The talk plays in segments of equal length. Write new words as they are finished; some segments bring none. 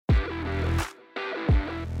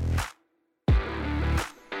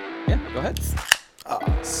Go ahead.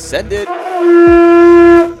 Send it.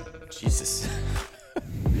 Jesus.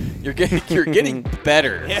 You're getting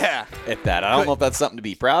better at that. I don't know if that's something to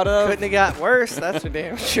be proud of. Couldn't have got worse, that's for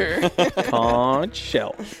damn sure. Conch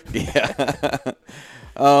shell. Yeah.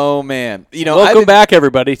 Oh, man. Welcome back,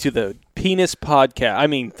 everybody, to the Penis Podcast. I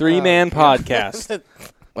mean, three-man podcast.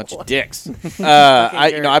 Bunch of dicks.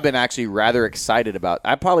 I've been actually rather excited about.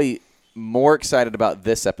 I'm probably more excited about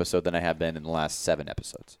this episode than I have been in the last 7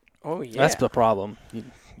 episodes. Oh yeah, That's the problem. You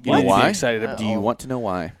know need to why? be excited about. Do you want to know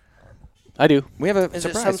why? I do. We have a Is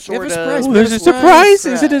it surprise. some We have a sort of- surprise. Ooh, We have There's a surprise.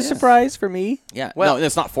 Is it a Yes. surprise for me? Yeah. Well- No,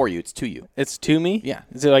 it's not for you. It's to you. It's to me? Yeah.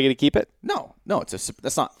 Is it I get to keep it? No,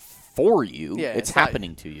 that's not for you. Yeah, it's it's not-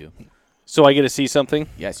 happening to you. So I get to see something?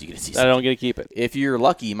 Yes, you get to see I something. don't get to keep it. If you're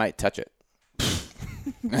lucky, you might touch it.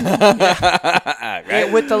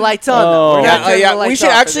 Yeah, with the lights on. Oh. Though. We're not turning the We lights should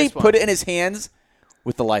off for actually this one. put it in his hands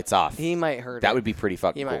with the lights off. He might hurt it. That would be pretty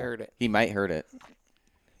fucking He cool. might hurt it. He might hurt it.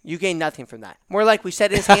 You gain nothing from that. More like we set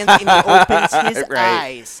his hands and he opens his Right.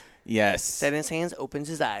 eyes. Yes. Set his hands, opens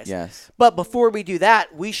his eyes. Yes. But before we do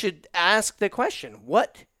that, we should ask the question: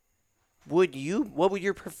 What would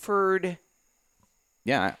your preferred?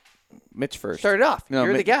 Yeah. Mitch first. Start it off. No,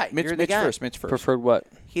 You're the guy. Mitch, You're the Mitch guy. first. Mitch first. Preferred what?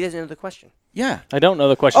 He doesn't know the question. Yeah. I don't know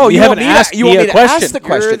the question. Oh, you you haven't want me asked to, you want me me a to ask question. the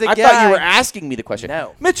question? You're the I thought guy. you were asking me the question.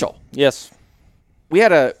 No. Mitchell, Yes. we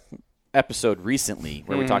had a episode recently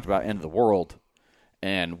where we Mm-hmm. talked about end of the world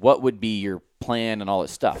and what would be your plan and all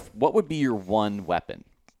this stuff. What would be your one weapon?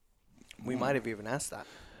 We might have even asked that.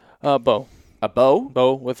 Bow. A bow?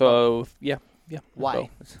 Bow with a yeah. Why? Bow.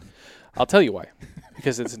 I'll tell you why.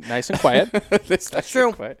 Because it's nice and quiet. That's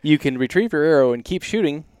true. You can retrieve your arrow and keep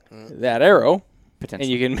shooting that arrow, and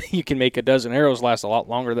Potentially. you can make a dozen arrows last a lot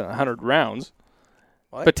longer than 100 rounds.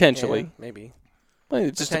 What? Potentially. Yeah, maybe. Well,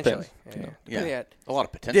 it just Potentially. depends. Yeah. A lot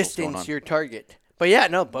of potential going Distance on. your target. But yeah,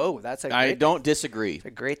 no, bow. That's a great I thing. don't disagree. It's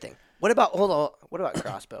a great thing. What about what about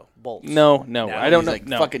crossbow? Bolts. No, I don't He's know. like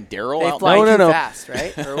No. fucking Daryl They out fly No, no, too no. fast,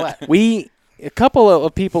 right? Or what? A couple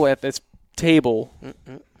of people at this table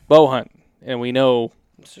bow hunt, and we know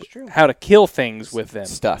This is true. how to kill things with them.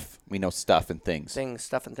 stuff. We know stuff and things. Things,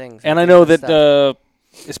 stuff, and things. And I know that,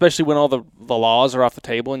 especially when all the laws are off the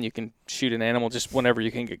table and you can shoot an animal just whenever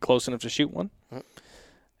you can get close enough to shoot one,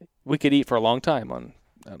 we could eat for a long time on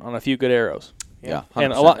a few good arrows. Yeah.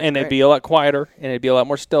 And 100%. it'd be a lot quieter, and it'd be a lot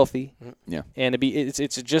more stealthy. Yeah. And it's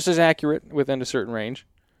just as accurate within a certain range.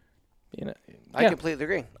 I completely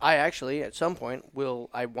agree. I actually, at some point,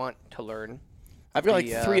 I want to learn. I've got like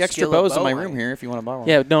the, 3 extra skill of bows in my bow room hunting. here if you want to borrow one.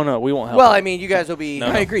 Yeah, no, we won't help. Well, you. I mean, you guys will be. No,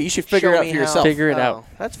 I agree. You should figure it show out me for how- yourself. Figure it out.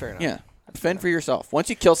 That's fair enough. Yeah. Fend for yourself. Once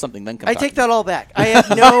you kill something, then come I talk take to me. that all back. I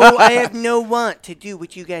have no want to do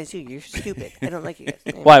what you guys do. You're stupid. I don't like you guys.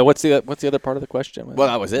 Why? What's the other part of the question? Well,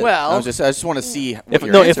 that was it. Well- I just want to see what if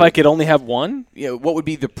your answer I would could only have one. be. Yeah, what would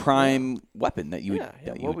be the prime weapon that you would? Yeah,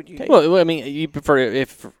 that what would you take? Well, I mean, you prefer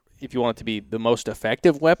if you want it to be the most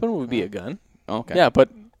effective weapon, would be a gun. Okay. Yeah, but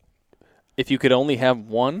if you could only have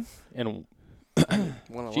one, and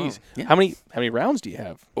One alone. geez, Yeah. how many rounds do you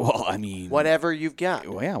have? Well, I mean, Whatever you've got.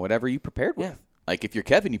 Well, yeah, whatever you prepared with. Yeah. Like if you're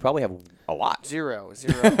Kevin, you probably have a lot. Zero.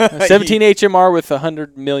 17 HMR with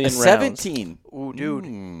 100 million rounds. 17. Ooh, dude.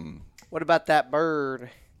 Hmm. What about that bird?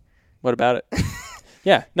 What about it?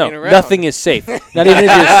 Yeah, no, Ain't around. nothing is safe. Not even if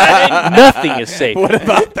you're nothing is safe. What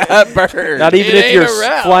about that bird? Not even It if ain't you're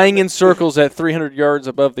around. flying in circles at 300 yards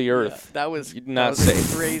above the earth. That was Not that was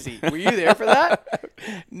safe. crazy. Were you there for that?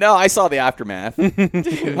 No, I saw the aftermath.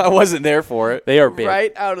 I wasn't there for it. They are big.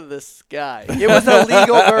 Right out of the sky. It was a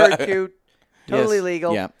legal bird, dude. Totally Yes.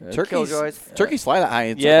 legal. Yeah, turkeys fly that high.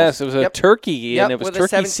 In Yes, circles. it was a turkey, Yep, and it was with a turkey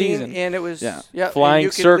 17, season. and it was Yeah. and Flying you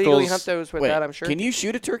can legally circles. hunt those with Wait, that, I'm sure. can you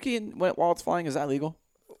shoot a turkey while it's flying? Is that legal?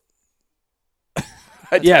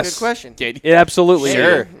 Yes, Good question. it absolutely. Maybe.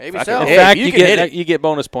 Sure. Maybe Fuck so. In Hey, fact, you you can hit it. get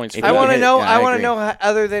bonus points for If I that. you want to hit it, know. yeah, I I want to agree. know how,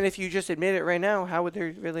 other than if you just admit it right now. How would they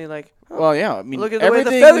really like? Well, yeah. I mean, Look at the way the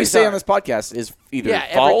everything we feathers say are. on this podcast is either Yeah,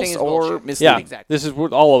 everything false is or bullshit. misleading. Yeah, Exactly. this is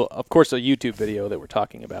all, of course, a YouTube video that we're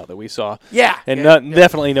talking about that we saw, Yeah. and yeah,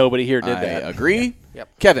 definitely nobody here did I that. agree. Yep.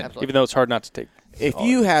 Kevin, Absolutely. Even though it's hard not to take. if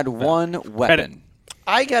you had one weapon,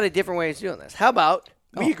 I got a different way of doing this. How about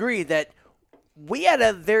Oh. we agree that we had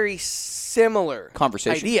a very similar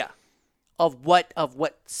Conversation. idea of what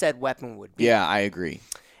said weapon would be. yeah, I agree.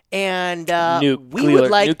 And we Nuclear- would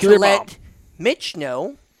like to nuclear let bomb. Mitch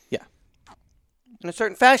know Yeah. in a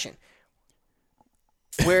certain fashion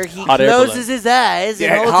where he Hot air closes his eyes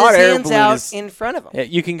Yeah, and hot holds his air hands balloon out is- in front of him. Yeah,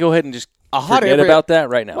 you can go ahead and just A hot forget air about that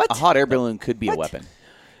right now. What? A hot air balloon could be a What? weapon.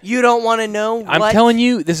 You don't want to know I'm what? telling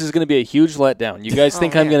you, this is going to be a huge letdown. You guys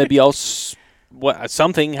think I'm man. going to be all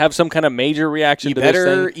something, have some kind of major reaction You to better-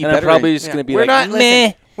 this thing. you And I'm better- probably just Yeah. going to be We're like, not, meh.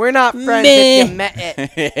 listen, we're not friends if you met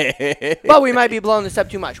it. But we might be blowing this up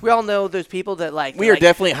too much. We all know those people that like. We are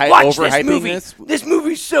definitely Watch overhyping this movie. this. This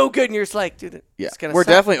movie's so good, and you're just like, dude, Yeah, it's gonna we're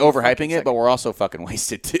suck. definitely Fucking overhyping it, suck. but we're also fucking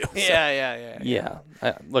wasted too. so. Yeah.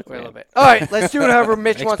 Look, Wait a man. little bit. All right, let's do it however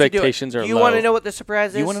Mitch wants to do it. Expectations are You want to low. know what the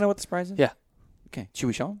surprise is? You want to know what the surprise is? Yeah. Okay. Should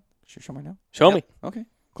we show him? Should we show him right now? Show me. Okay.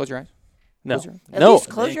 Close your eyes. No. Close your eyes. At No. least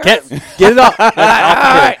close your Get, eyes. get it off. All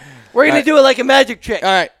right, we're gonna All right. do it like a magic trick. All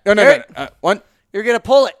right. No. Here. One. You're gonna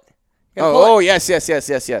pull it. You're gonna pull Oh, it. yes.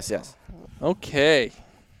 Okay.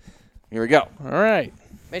 Here we go. All right.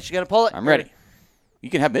 Mitch, you gonna pull it? I'm ready. You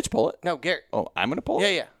can have Mitch pull it. No, Garrett. Oh, I'm going to pull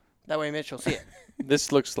it? Yeah. That way Mitch will see it.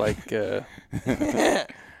 This looks like What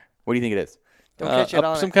do you think it is? Don't catch it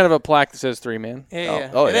on some it. kind of a plaque that says 3 man. Yeah.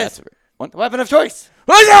 Oh, It that's is. one. The weapon of choice.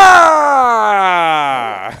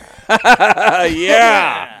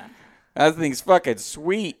 Yeah. That thing's fucking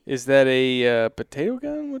sweet. Is that a potato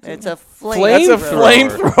gun? What's It's it? a flame. That's a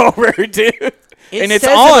flamethrower, dude. It And it's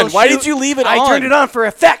says on. it'll Why shoot. did you leave it I on? turned it on for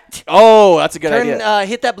effect. Oh, that's a good idea.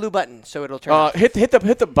 Hit that blue button so it'll turn on. Hit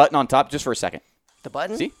the button on top just for a second. The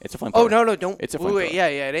button? See? It's a flamethrower. Oh, no, don't. It's a Wait, flamethrower. yeah,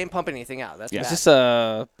 it ain't pumping anything out. That's Yeah. bad. Is this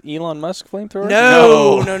a Elon Musk flamethrower?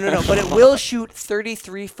 No. But it will shoot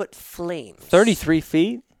 33-foot flames. 33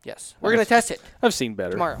 feet? Yes. We're going to test it I've seen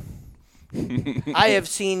better. tomorrow. I have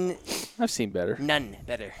seen I've seen better. none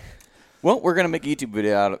better. Well, we're going to make a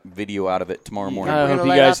YouTube video out of it tomorrow morning. I We're hope gonna you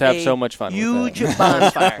light guys up have a so much fun with Huge that.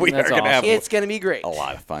 bonfire. We That's are going to have awesome. It's going to be great. a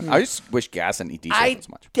lot of fun. I just wish gas and diesel I wasn't so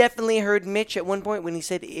much. definitely heard Mitch at one point when he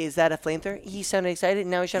said, "Is that a flamethrower?" He sounded excited.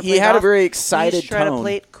 Now he's trying to play He it had a off. very excited He's trying tone. to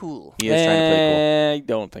play it cool. He is trying to play cool. I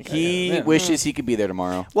don't think He I am. wishes he could be there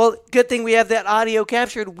tomorrow. Well, good thing we have that audio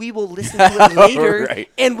captured. We will listen to it later, Right.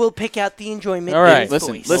 and we'll pick out the enjoyment. All in right. his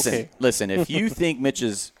Listen, voice. listen. If you think Mitch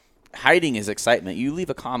is hiding his excitement, you leave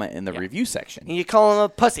a comment in the review section. And you call him a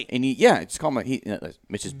pussy, And just call him.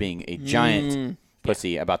 Mitch is being a giant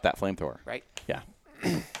pussy about that flamethrower. right? Yeah,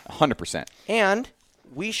 100%. And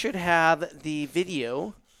we should have the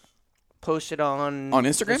video posted on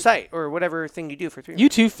Instagram? the site or whatever thing you do for 3 You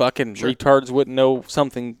two fucking retards wouldn't know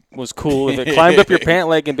something was cool if it climbed up your pant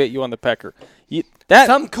leg and bit you on the pecker.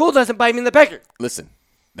 Something cool doesn't bite me in the pecker. Listen,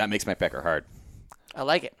 that makes my pecker hard. I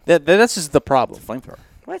like it. That's just the problem. Flamethrower.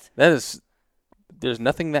 What? There's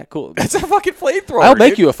nothing that cool. That's a fucking flamethrower. I'll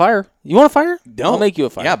make dude. you a fire. You want a fire? Don't. I'll make you a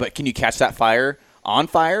fire. Yeah, but can you catch that fire on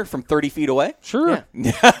fire from 30 feet away? Sure.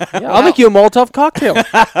 Yeah. Yeah, I'll make you a Molotov cocktail.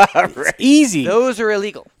 It's easy. Those are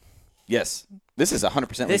illegal. Yes. This is 100%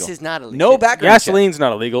 legal. This is not illegal. No background check. Gasoline's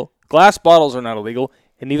not illegal. Glass bottles are not illegal.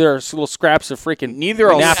 And neither are little scraps of freaking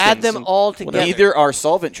Neither are napkins. Add them and all together. Neither are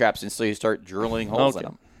solvent traps until you start drilling holes in Okay.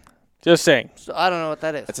 them. Just saying. So I don't know what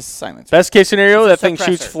that is. That's a silencer. Best case scenario, that It's a thing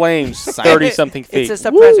shoots suppressor. flames Silence. 30-something feet. It's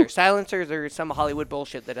a suppressor. Silencers are some Hollywood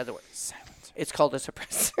bullshit that doesn't work. It's called a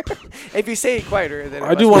suppressor. If you say it quieter, then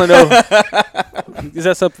I do want to know. Is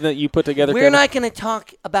that something that you put together? We're Kevin? not going to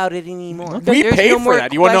talk about it anymore. We There's paid no for more that.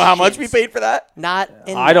 Do you want to know how much we questions. paid for that? Not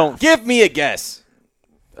enough. I don't. Give me a guess.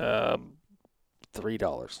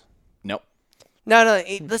 $3. Nope. No.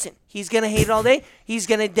 Listen, he's going to hate it all day. He's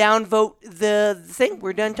going to downvote the thing.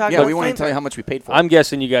 We're done talking Yeah, about we want to tell you flamethrower. how much we paid for it. I'm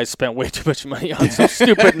guessing you guys spent way too much money on some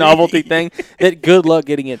stupid novelty thing. That good luck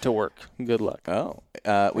getting it to work. Good luck. Oh.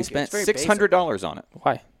 We spent it's very $600 on it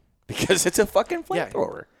Why? because it's a fucking Yeah.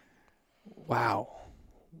 flamethrower. Wow.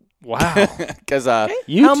 Wow. Because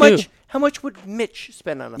You how too. How much would Mitch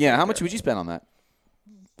spend on a yeah, how flamethrower? much would you spend on that?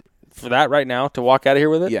 For that right now to walk out of here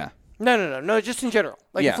with it? Yeah. No, just in general.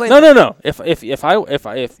 Like Yeah. a flamethrower. No. If you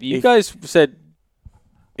If- guys said,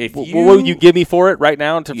 If what would you give me for it right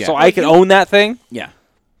now Yeah. so I can own that thing? Yeah,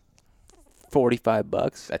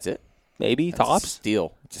 $45, that's it. maybe That's a tops.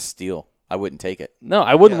 steal. It's a steal. I wouldn't take it. No,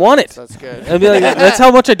 I wouldn't Yeah, want it. That's good. I'd be like, that's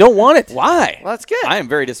how much I don't want it. Why? Well, that's good. I am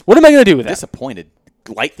very What am I going to do with that? disappointed.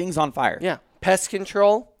 Light things on fire. Yeah. Pest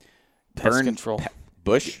control. Pest control.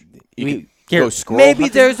 Bush. You We- can here, go squirrel Maybe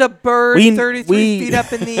hunting. there's a bird We- 33 feet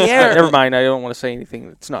up in the air. Never mind. I don't want to say anything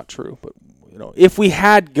that's not true. But if we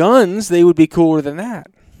had guns, they would be cooler than that.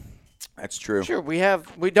 That's true. Sure, we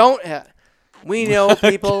don't have. We know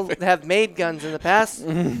people that have made guns in the past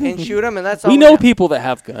and shoot them, and that's all We know have. people that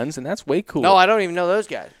have guns, and that's way cooler. No, I don't even know those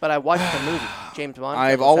guys, but I watched the movie, James Bond.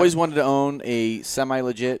 I've always wanted to own a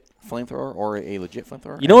semi-legit flamethrower or a legit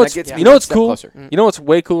flamethrower. You know And what's that gets me you know one what's step cool? closer. You know what's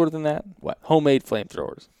way cooler than that? What? Homemade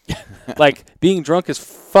flamethrowers. Like being drunk as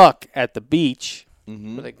fuck at the beach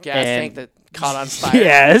with a gas tank that caught on fire.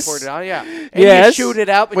 Yes. Poured it on, yeah. And Yes. you shoot it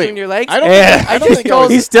out between your legs. I don't think I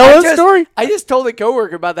was- He's still in the story. I just told a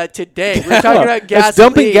coworker about that today. We were talking about gasoline. It's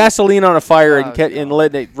dumping gasoline on a fire and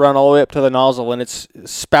letting it run all the way up to the nozzle, and it's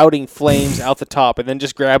spouting flames out the top, and then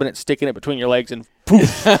just grabbing it, sticking it between your legs, and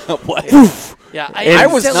poof. What? Poof. Yeah, I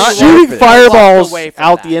was instantly not walked shooting for fireballs away from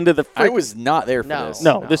out that. the end of the. I was not there for No, this.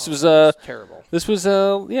 No, this was terrible. This was yeah.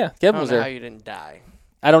 I Kevin don't was know how there. you didn't die.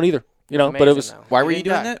 I don't either. You know, but it Amazing, was. though. Why were you didn't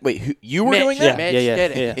doing die. that? Wait, you were Mitch, doing that? Mitch Yeah.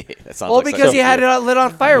 did it. Yeah. That sounds Well, like because something he had it lit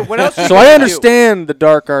on fire. What else? So I understand the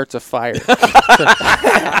dark arts of fire,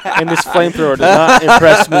 and this flamethrower does not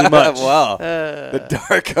impress me much. Wow. The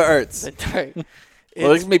dark arts. Sorry.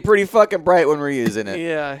 Well, it's going to be pretty fucking bright when we're using it.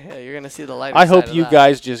 Yeah, you're gonna see the light. I hope you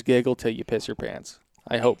guys just giggle till you piss your pants.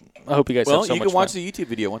 I hope you guys Well, have so you much can watch fun. the YouTube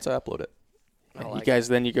video once I upload it. You guys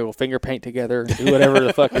then you go finger paint together and do whatever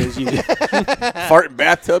the fuck it is you do. Fart in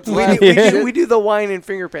bathtubs. We do the wine and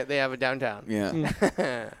finger paint they have it downtown.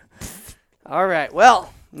 Yeah. All right.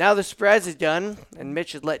 Well, now the spreads is done and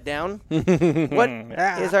Mitch is let down. What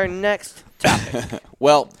is our next topic?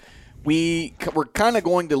 Well, we're kind of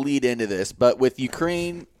going to lead into this, but with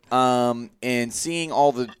Ukraine and seeing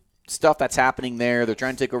all the stuff that's happening there, they're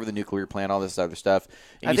trying to take over the nuclear plant, all this other stuff.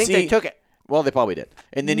 And I think they took it. Well, they probably did.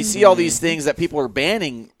 And then you see all these things that people are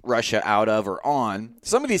banning Russia out of or on.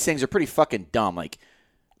 Some of these things are pretty fucking dumb, like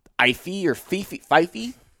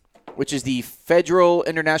FIFI, which is the Federal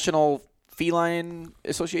International Feline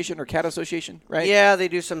Association or Cat Association, right? Yeah, they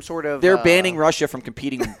do some sort of. They're banning Russia from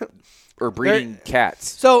competing or breeding cats.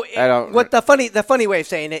 So what the funny way of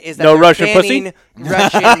saying it is that No they're Russian pussy? banning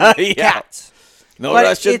Russian cats. No But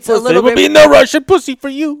Russian it's a pussy. little There will bit- be no Russian pussy for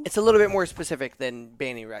you. It's a little bit more specific than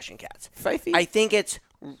banning Russian cats. Fifi? I think it's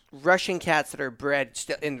Russian cats that are bred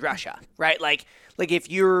still in Russia, right? Like if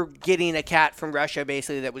you're getting a cat from Russia,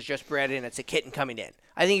 basically that was just bred and it's a kitten coming in.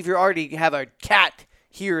 I think if you already have a cat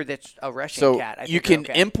here that's a Russian cat, I think you can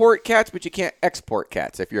okay. import cats, but you can't export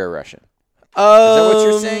cats if you're a Russian. Is that what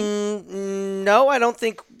you're saying? No, I don't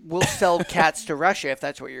think we'll sell cats to Russia if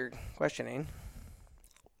that's what you're questioning.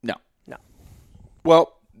 No. No.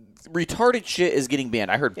 Well, retarded shit is getting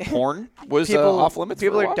banned. I heard porn was off limits.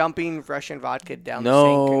 People for a are while. dumping Russian vodka down the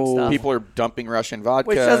sink and stuff. People are dumping Russian vodka.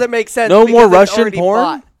 Which doesn't make sense. No because more it's Russian already porn?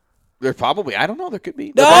 bought. They're probably. I don't know. There could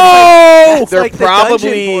be. No! That's They're like the dungeon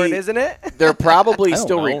probably. porn, isn't it? They're probably I don't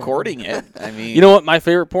still know. recording it. I mean, You know what my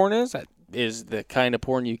favorite porn is? That is the kind of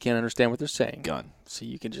porn you can't understand what they're saying. Gun. So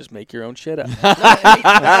you can just make your own shit up.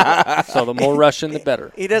 So the more Russian, the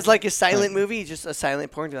better. He does like a silent movie, just a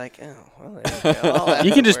silent porn. You're like, oh, well, there you go. All that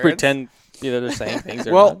You can just words. pretend they're saying things.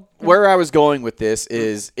 They're Well, not. where I was going with this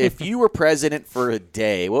is if you were president for a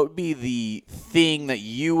day, what would be the thing that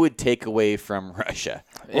you would take away from Russia?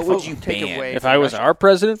 What would you take ban? away If I was our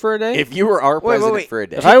president for a day, If you were our Wait, president wait. for a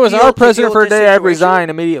day, if I was deal- our to president deal for a with the day, I'd situation? resign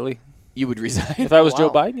immediately. you would resign. If I was Joe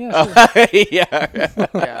wow. Biden, yeah. Sure. Yeah.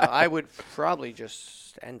 Yeah, I would probably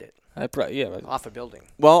just end it But off a building.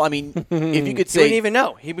 Well, I mean, if you could He wouldn't say, even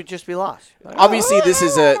know. He would just be lost. Like, obviously, this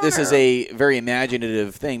is a very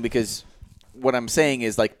imaginative thing because what I'm saying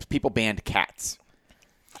is like people banned cats.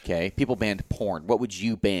 Okay, people banned porn. What would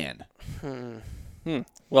you ban?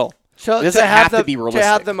 well, so It doesn't have to be to realistic.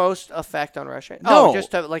 have the most effect on Russia. No. Oh,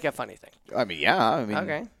 just to, like a funny thing. I mean, yeah. I mean,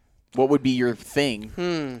 Okay. what would be your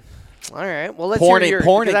thing? All right. Well, let's Porn hear and your,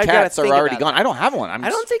 porn because and I've gotta cats are think already about gone. that. I don't have one. I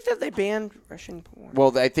don't think that they banned Russian porn.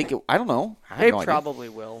 Well, I think I don't know. I have They no idea. probably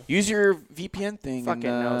will. Use your VPN thing. Fucking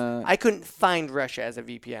and, knows. I couldn't find Russia as a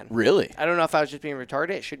VPN. really? I don't know if I was just being retarded.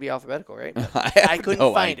 It should be alphabetical, right? But I have I couldn't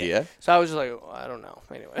no find idea. it. So I was just like, oh, I don't know.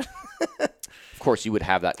 Anyway. Of course, you would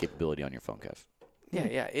have that capability on your phone, Kev.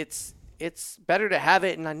 Yeah. It's better to have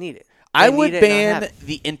it and not need it. I than would need it and not ban have it.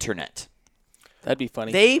 the internet. that'd be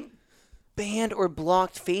funny. They banned or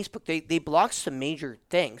blocked Facebook. They blocked some major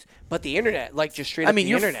things, but the internet, like just straight up the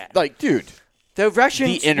you're internet. like, dude. The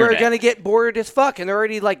Russians the internet. were gonna get bored as fuck, and they're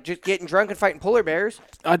already like just getting drunk and fighting polar bears.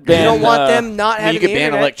 I'd You ban. don't want them not I mean, having you could the ban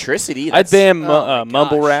internet. electricity. I'd That's- ban my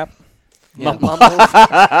mumble gosh. rap. Yeah, mumble.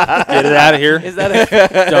 Get it out of here. Is that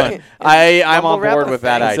a Done. I'm mumble on rap board a with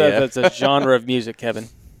that thing? idea. That's a genre of music, Kevin.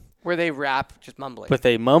 where they rap just mumbling? But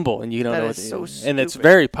they mumble, and you don't That know is what so and it's stupid.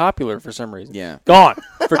 very popular for some reason. Yeah. Gone.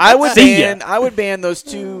 I would See ya. ban those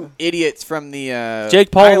two idiots from the Jake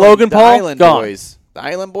Paul and Island, Logan the Paul? Island Gone. boys. The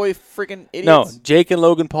Island boy freaking idiots. No, Jake and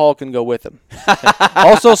Logan Paul can go with them.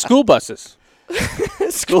 Also, school buses.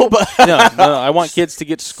 School bus. No, I want kids to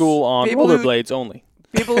get to school on People who- rollerblades only.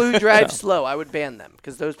 People who drive slow, I would ban them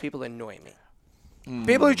because those people annoy me.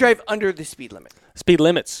 People who drive under the speed limit. Speed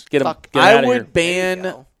limits. Get them. Fuck. Get I out of would here. There you ban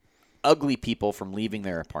go. ugly people from leaving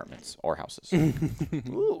their apartments or houses.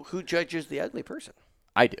 Ooh, who judges the ugly person?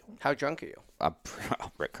 I do. How drunk are you?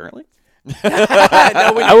 Right, currently?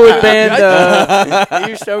 I would ban.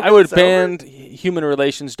 You're so I would sober? ban human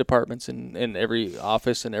relations departments in every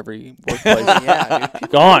office and every workplace. Yeah,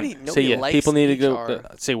 dude. Gone. Nobody See ya. likes People need to go HR.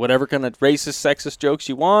 say whatever kind of racist, sexist jokes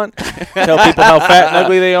you want. Tell people how fat and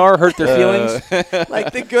ugly they are. Hurt their feelings.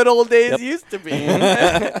 Like the good old days used to be.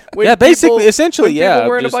 When Yeah, basically, people- essentially, when yeah, People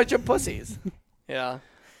weren't just- a bunch of pussies. Yeah.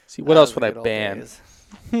 See what That else was would the I good old ban? days.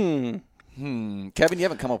 Kevin, you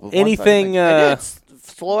haven't come up with Anything. One, I did.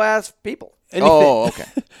 Slow ass people. Anything, oh, okay.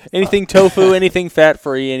 anything tofu, anything fat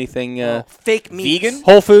free, anything Fake meats. Vegan?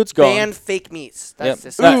 Whole Foods gone. Ban fake meats. Yep. That's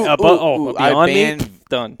disgusting. I Beyond banned, Meat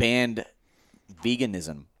done. banned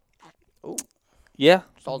veganism. Yeah.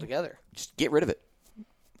 It's all together. Just get rid of it.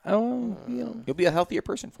 Oh, You'll be a healthier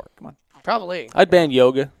person for it. Come on. Probably. I'd ban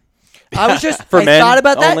yoga. I was just For I men thought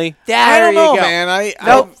about that. only? There I don't you know, go. man.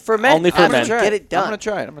 No, for men. Only for I'm men. gonna get it done. I'm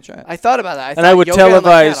gonna try it. I thought about that. And I would yoga, I'm like,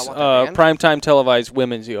 man, I televise, want that, man. primetime televised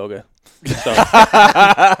women's yoga. So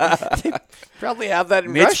Probably have that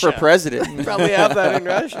in Mitch Russia. for president. Probably have that in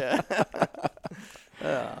Russia.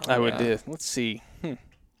 I would do. Let's see.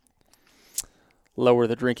 Lower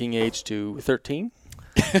the drinking age to 13.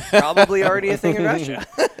 Probably already a thing in Russia.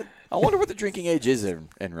 I wonder what the drinking age is in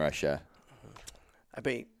Russia. I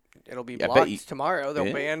bet it'll be Yeah, I bet blocked you- tomorrow.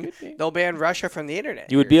 Yeah, They'll ban Russia from the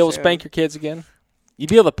internet. You would here be able to soon. spank your kids again. You'd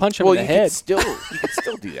be able to punch them Well, in you the head. could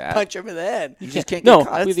still do that. punch them in the head. You just can't No. get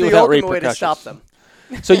caught. That's With- the without ultimate way to repercussions. stop them.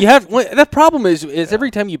 So you have the problem is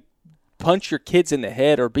every time you punch your kids in the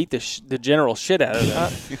head or beat the general shit out of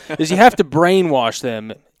them, is you have to brainwash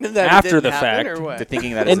them That it after didn't the happen, fact or what? To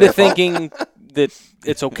thinking that it's into their fault. thinking that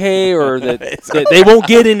it's okay or that they won't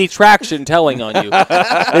get any traction telling on you.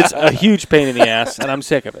 It's a huge pain in the ass, and I'm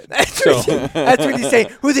sick of it. So That's when you say,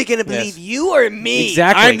 "Who are they going to believe, you or me?"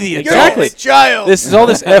 exactly, I'm the exactly. You're this child. This is all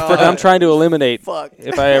this effort I'm trying to eliminate Fuck.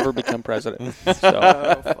 if I ever become president. So,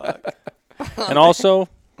 Oh, fuck. and also,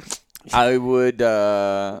 I would.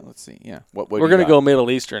 Let's see. Yeah. What would we're you gonna got? go Middle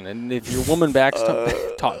Eastern, and if your woman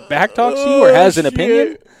backtalks you or has an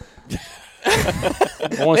opinion,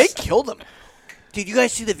 They killed him. Dude, you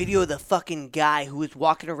guys see the video of the fucking guy who was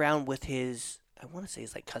walking around with his, I want to say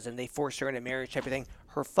his like cousin. They forced her into marriage type of thing.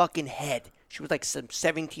 Her fucking head. She was like some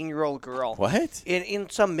 17-year-old girl. What? In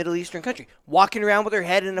some Middle Eastern country. Walking around with her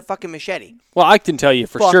head in a fucking machete. well, I can tell you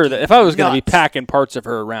for sure that if I was going to be nuts. packing parts of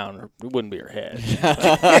her around, it wouldn't be her head.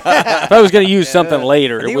 If I was going to use something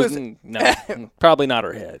later, he it was- wasn't. No, probably not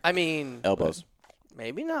her head. I mean, Elbows.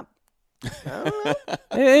 maybe not. I don't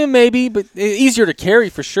know. Maybe, but easier to carry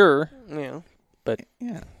for sure. You know, But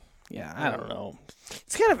Yeah. I don't know.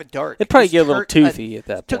 it's kind of a dark. It'd probably it's get a little turned- toothy at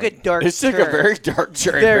that Took a point. dark It took turn. a very dark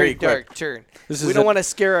turn. Very quick. dark turn. This We is don't a- want to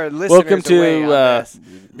scare our listeners Welcome away to on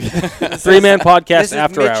this. Three-Man Podcast This is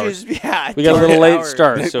After Mitch's, Hours. Yeah, We got a dark little late hours.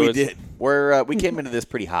 start, so we it's did. We came into this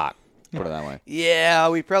pretty hot. Put it that way. Yeah,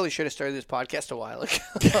 we probably should have started this podcast a while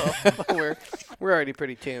ago. we're already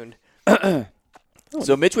pretty tuned.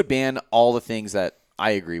 So Mitch would ban all the things that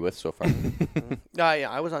I agree with so far. Yeah,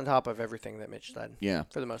 I was on top of everything that Mitch said. Yeah.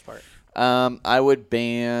 For the most part. I would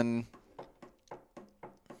ban.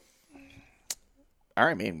 All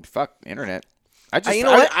right, man. Fuck internet. you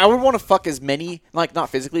know what? I would want to fuck as many, like not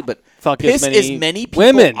physically, but fuck piss as many people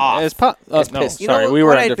women off. as as no, piss. You sorry, know we were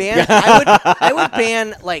what on I'd different- ban? I would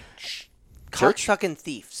ban like Church? cocksucking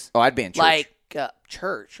thieves. Oh, I'd ban church. Like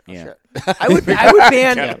church. Oh, Yeah. shit. I would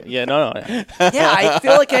ban. Yeah, no. Yeah, I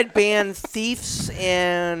feel like I'd ban thieves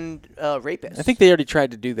and rapists. I think they already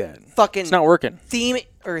tried to do that. fucking It's not working.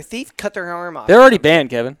 thief cut their arm off. They're already banned,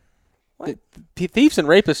 Kevin. Thieves and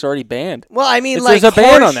rapists are already banned. Well, I mean, There's like a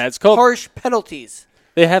ban harsh, on that. It's called- harsh penalties.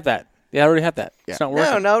 They have that. They already have that. Yeah. It's not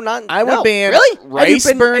working. No, not. I would no. ban really? rice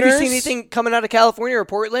Have you burners. seen anything coming out of California or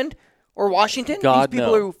Portland or Washington? God, These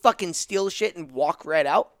people no. who fucking steal shit and walk right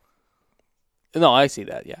out. No, I see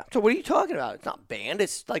that. Yeah, So what are you talking about? It's not banned.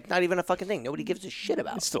 It's like not even a fucking thing. Nobody gives a shit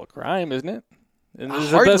about. it's still a crime, isn't it? And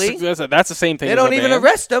Hardly. That's the same thing. They as don't a even ban.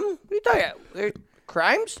 arrest them. What are you talking about?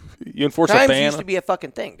 Crimes? You enforce a Crimes ban, used to be a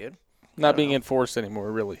fucking thing, dude. not being enforced anymore.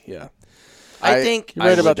 Really, yeah. I think You're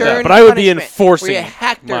right about that. stern But I would be punishment enforcing where you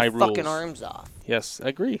hack their my fucking rules. arms off. Yes, I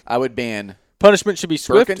agree. I would ban Punishment should be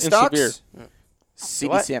swift and severe. Birkenstocks,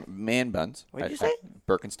 CDC man buns. What did you say?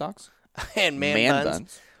 Birkenstocks. And man,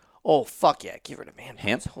 buns. Oh fuck yeah! Give rid of man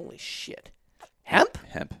Hemp? buns. Holy shit! Hemp?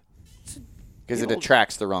 Hemp. Because it old-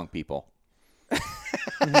 attracts the wrong people.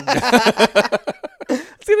 I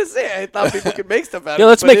was gonna gonna say I thought people could make stuff out of it. Yeah,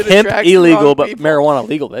 let's but make it hemp attracts the illegal, wrong but people. marijuana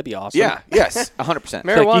legal. That'd be awesome. Yeah. Yes. 100%.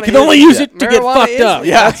 Marijuana you can is- only use it to get marijuana fucked is up.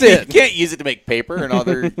 legal. Yeah, That's it. You can't use it to make paper and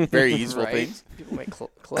other very useful Right? things. People make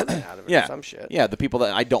clothing out of it Yeah. or some shit. Yeah, the people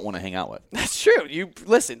that I don't want to hang out with. That's true. You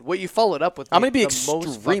listen. What you followed up with. I'm gonna be made the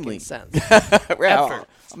most extremely- fucking sense. Well,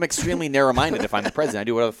 I'm extremely narrow-minded if I'm the president. I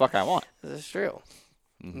do whatever the fuck I want. That's true.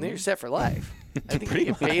 And then you're set for life. I think Pretty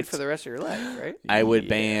you get paid much. for the rest of your life, right? I would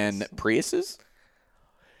ban Priuses.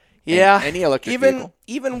 Yeah. Any electric even vehicle.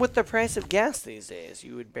 even with the price of gas these days,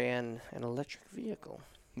 you would ban an electric vehicle.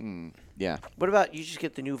 Yeah. What about you just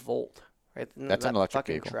get the new Volt, right? That's that an electric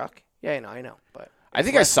fucking vehicle. truck. Yeah, I know, but I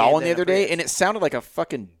think it's I less saw speed one the than a other day, Prius. and it sounded like a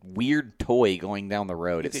fucking weird toy going down the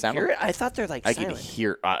road. You It could sounded. hear it? I thought they're like I silent. could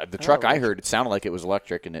hear the truck. I electric. heard it sounded like it was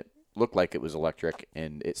electric, and it looked like it was electric,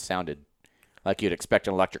 and it sounded like you'd expect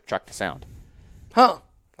an electric truck to sound. Huh?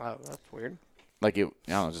 Wow, that's weird. Like it,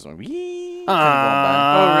 I don't know, just like, wee,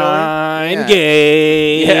 I'm Yeah.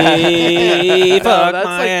 gay. No, Fuck that's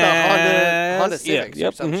my like the ass. Honda Civics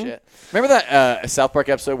yep, or some mhm. shit. Remember that South Park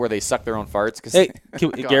episode where they suck their own farts? Cause Hey,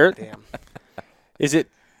 God Garrett, damn. is it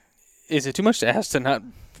too much to ask to not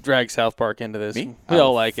drag South Park into this? me, We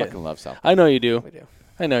all like it. Fucking love South Park. I know you do. We do.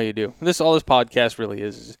 I know you do. All this podcast really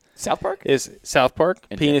is South Park? South Park,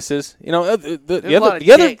 And penises. You know, There's the a lot of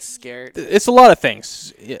other dicks, Garrett. it's a lot of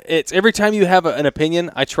things. It's every time you have an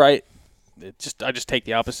opinion, I try. I just take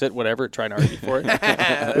the opposite, whatever, try and argue for it,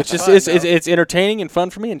 which is fun, it's entertaining and fun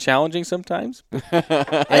for me and challenging sometimes. I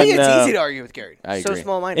think it's easy to argue with Garrett. I So agree.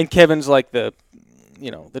 small-minded. And Kevin's like the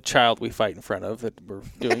child we fight in front of that we're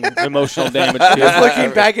doing emotional damage Just to.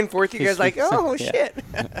 looking back and forth, you guys like, oh Yeah. shit.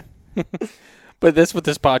 But that's what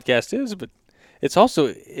this podcast is. But it's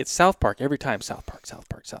South Park every time. South Park.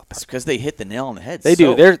 It's because they hit the nail on the head. They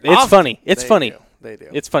do. It's often. funny. It's funny. They do.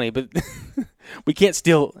 It's funny, but we can't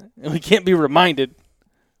be reminded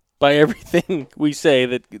by everything we say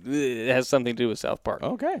that it has something to do with South Park.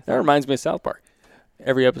 Okay. That reminds me of South Park.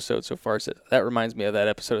 Every episode so far, that reminds me of that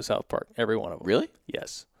episode of South Park. Every one of them. Really?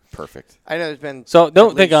 Yes. Perfect. I know there's been. So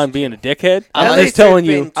don't at think least I'm being a dickhead. I I'm like just telling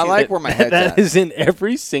there's you. been I like that- where my head's That at. is in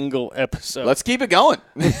every single episode. Let's keep it going.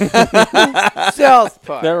 South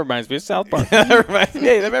Park. That reminds me of South Park.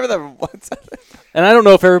 Hey, remember that once? And I don't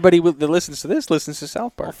know if everybody that listens to this listens to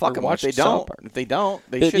South Park. Well, fuck or them. If watches they South don't, Park.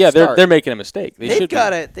 they should Yeah, start. they're making a mistake. They They've should got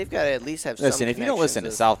to. They've got to at least have some. Listen, if you don't listen to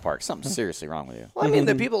connections South Park, something's seriously wrong with you. Well, I mean,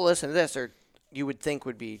 the people who listen to this are you would think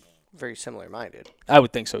would be very similar minded. I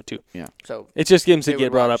would think so too. Yeah. So It just seems to they get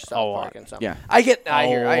would brought up watch a South lot. Park and some. Yeah. I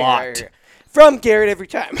hear lot. from Garrett every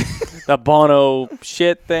time. The Bono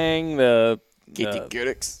shit thing, the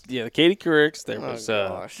Katie Couric's. There Oh, was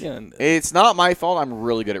gosh. It's not my fault. I'm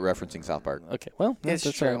really good at referencing South Park. okay. Well, It's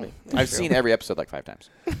that's true. on me. I've seen every episode like 5 times.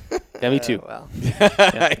 Yeah, me too. Well,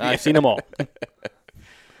 Yeah, I've seen them all.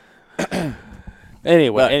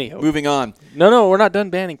 Anyway, But anyhow. moving on. No, we're not done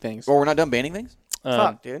banning things. Well, we're not done banning things.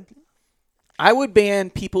 fuck, dude. I would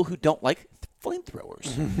ban people who don't like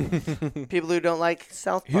flamethrowers. People who don't like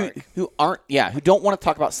South Park. who don't want to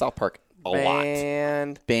talk about South Park a lot.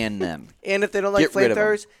 And Ban them. if they don't like Get rid of 'em.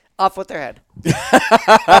 flamethrowers, off with their head.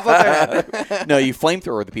 Off with their head. No, you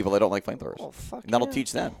flamethrower the people that don't like flamethrowers. Oh, fuck And that'll yeah.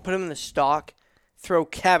 teach them. Put them in the stock, throw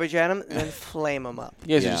cabbage at them, and then flame them up.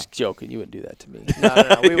 You guys Yeah. are just joking. You wouldn't do that to me.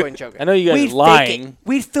 No, we wouldn't joke. I know you guys We'd are lying. Fake it.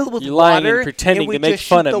 We'd fill it with You're lying and water, pretending and we'd to make just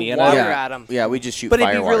fun shoot of the me, and I- water yeah. at them. Yeah, we just shoot But fire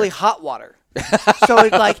it'd be water. really hot water. So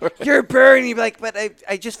it'd like, you're burning. You'd be like, but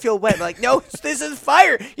I just feel wet. I'm like, no, this is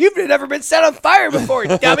fire. You've never been set on fire before,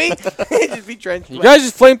 dummy. It'd just be drenched. You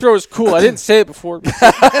guys' flamethrower is cool. I didn't say it before.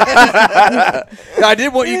 I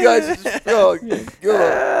did want you guys to just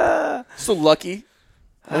you're so lucky.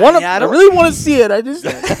 I really want to see it. I just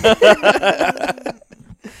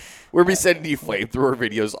We'll be sending you flamethrower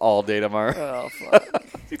videos all day tomorrow. Oh, fuck.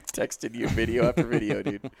 Texting you video after video,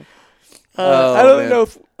 dude. I don't man. know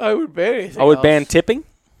if I would ban anything I would else. ban tipping.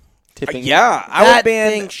 Tipping. Yeah, I That would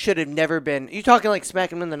ban thing should have never been. You talking like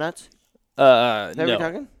smacking them in the nuts? Is that what No. you're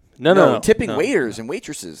talking? No. tipping no. waiters and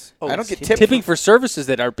waitresses. Oh, I don't get tipping. tipped Tipping for services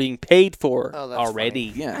that are being paid for Oh, that's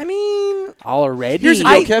already. Yeah. I mean, Already. Here's the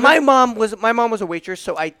deal, Kevin. my mom was a waitress,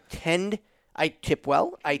 so I tip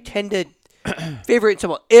well. I tend to favorite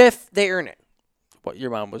someone if they earn it. What? Your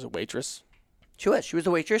mom was a waitress. She was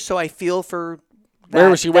a waitress, so I feel for. Where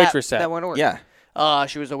was she waitress at? That one work. Yeah.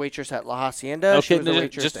 She was a waitress at La Hacienda. She Okay, was a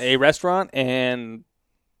waitress. just a restaurant and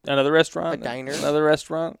another restaurant. A diner. Another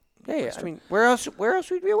restaurant. Yeah. I mean, where else would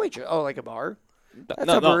you be a waitress? Oh, like a bar. That's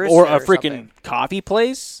No, a no, barista or a or freaking something. coffee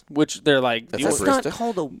place, which they're like. That's you- a That's not barista?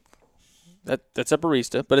 called a. That's a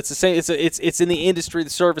barista, but it's the same. It's in the industry, the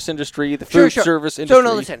service industry, the Sure, food sure. service industry. So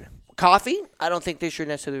no, listen. Coffee, I don't think they should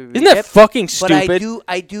necessarily be Isn't that tipped, fucking stupid? But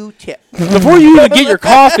I do tip. Before you even get your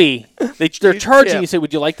coffee, they're charging tip. you. Say,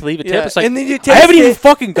 would you like to leave a tip? Yeah. It's like, And then you I taste haven't even it.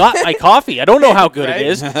 fucking got my coffee. I don't know how good Right. it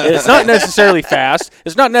is. It's not necessarily fast.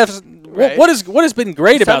 It's not Right. what has been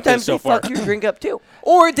great about this Sometimes so they far? fuck your drink up too,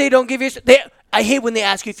 or they don't give you. I hate when they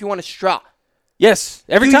ask you if you want a straw. Yes,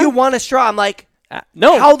 every Do time. you want a straw? I'm like,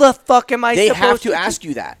 no. how the fuck am I They supposed have to ask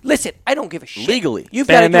you that. Listen, I don't give a shit. Legally. You've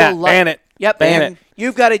got to Ban do that. a lot. Ban it. Yep, Ban it.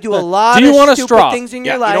 You've got to do a lot Do you of want a stupid straw? things in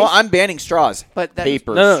Yeah, your life. you know what? I'm banning straws. But that's-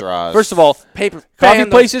 Paper No. straws. First of all, Paper coffee ban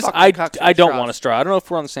those places, fucking I cocktail don't straws. want a straw. I don't know if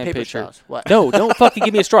we're on the same Paper page here. straws. What? No, don't fucking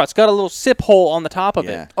give me a straw. It's got a little sip hole on the top of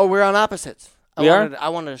Yeah. it. Oh, we're on opposites. We are? I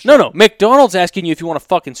wanted a straw. No. McDonald's asking you if you want a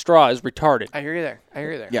fucking straw is retarded. I hear you there.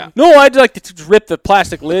 Yeah. No, I'd like to just rip the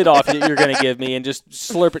plastic lid off that you're going to give me and just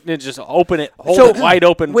slurp it and just open it, hold it wide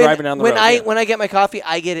open, driving down the road. When I get my coffee,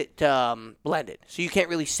 I get it blended, so you can't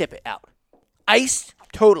really sip it out. Iced,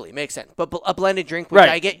 totally makes sense, but a blended drink, which Right.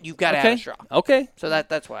 I get, you've got to have a straw. Okay. So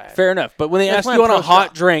that's why. Fair enough. But when they That's ask why you I'm on a pro-straw.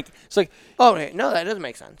 hot drink, it's like, Oh no, that doesn't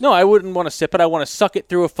make sense. no, I wouldn't want to sip it. I want to suck it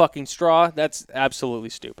through a fucking straw. That's absolutely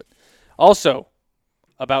stupid. Also,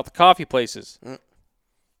 about the coffee places,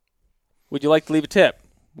 would you like to leave a tip?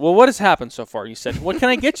 Well, what has happened so far? You said, what can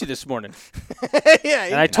I get you this morning? Yeah,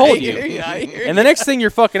 And I told you. I hear And the next thing you're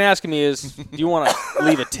fucking asking me is, do you want to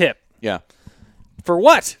leave a tip? Yeah. For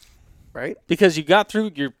what? right? Because you got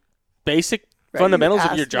through your basic fundamentals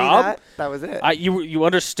of your job. That was it. You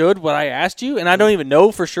understood what I asked you, and I don't even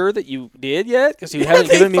know for sure that you did yet because you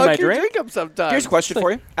haven't given me my drink. up sometimes. Here's a question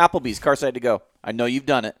for you. Applebee's, car side to go. I know you've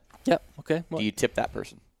done it. Yep. Okay. Well, Do you tip that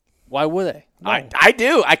person? why would they? No. I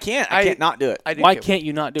do. I can't. I can't not do it. I do Why too. can't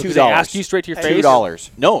you not do it? $2. Because they ask you straight to your face. $2.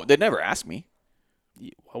 No, they'd never ask me.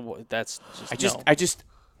 Well, that's just I just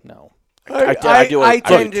no. I do it. I I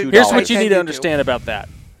tend do to- $2. Here's what you I need do to too. understand about that.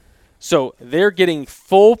 So they're getting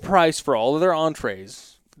full price for all of their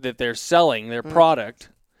entrees that they're selling, their product,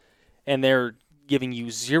 and they're giving you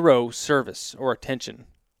zero service or attention.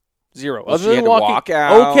 Zero. Well, Other she than had to walking. walk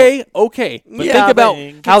out. Okay. But Yeah, think about but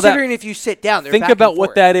how that. considering if you sit down, they're Think back about and what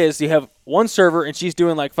forth. that is. You have one server and she's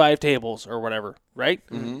doing like 5 tables or whatever, right?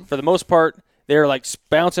 Mm-hmm. For the most part, they're like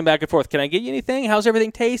bouncing back and forth. Can I get you anything? How's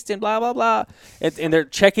everything taste? And blah blah blah. And they're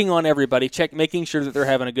checking on everybody, making sure that they're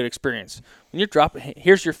having a good experience. When you're dropping, "Hey,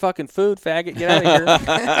 here's your fucking food, faggot. Get out of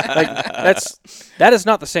here. That is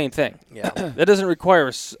not the same thing. Yeah. That doesn't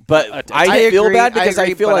require. But I feel agree, bad because I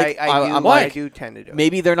agree, feel but like I'm I like do tend to do it.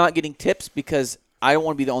 maybe they're not getting tips because I don't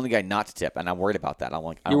want to be the only guy not to tip, and I'm worried about that.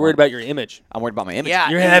 You're worried about your image. I'm worried about my image. Yeah,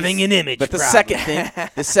 You're it is. having an image. But the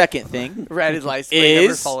problem. second thing, Red his license plate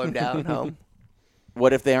never is- follow him down home.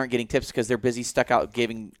 what if they aren't getting tips because they're busy stuck out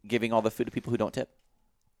giving all the food to people who don't tip?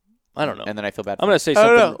 I don't know. And then I feel bad. I'm going to say I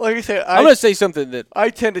don't something. know. Like I said, I'm going to say something that I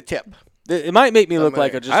tend to tip. it might make me look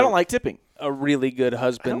like Somebody- just I don't like tipping. a really good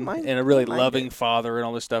husband mind- and a really I don't mind loving it. father and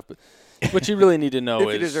all this stuff. But what you really need to know If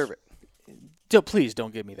is you deserve it. Please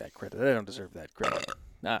don't give me that credit. I don't deserve that credit.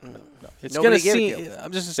 No. It's Nobody gonna gave it seem. to you.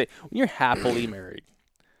 I'm just gonna say when you're happily married,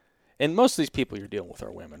 and most of these people you're dealing with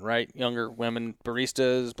are women, right? Younger women,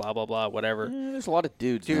 baristas, blah blah blah, whatever. There's a lot of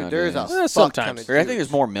dudes. Dude, there's a nowadays. Eh, fuck sometimes. ton I of think there's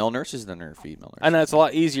more male nurses than there are female nurses. I know it's a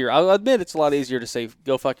lot easier. I'll admit it's a lot easier to say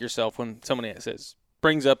 "go fuck yourself" when somebody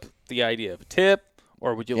brings up the idea of a tip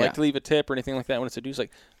or would you like Yeah. to leave a tip or anything like that. When it's a dude's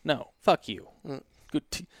like, no, fuck you. Good.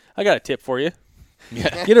 I got a tip for you.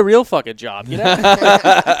 Yeah. Get a real fucking job. You know?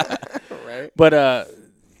 right? But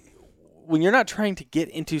when you're not trying to get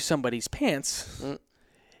into somebody's pants,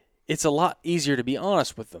 it's a lot easier to be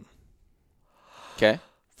honest with them. Okay.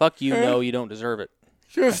 Fuck you, no, you don't deserve it.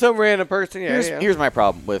 Sure, some random person. Yeah, Here's my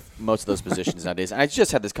problem with most of those positions nowadays. And I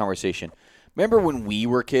just had this conversation. Remember when we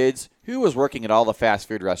were kids? Who was working at all the fast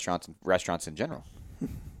food restaurants in general?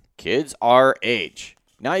 Kids our age.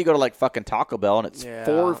 Now you go to like fucking Taco Bell and it's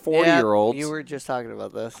 40-year-olds. You were just talking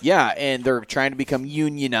about this. Yeah, and they're trying to become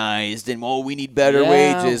unionized and, we need better Yeah,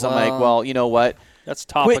 wages. I'm like, well, you know what? That's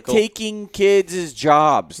topical. Quit taking kids'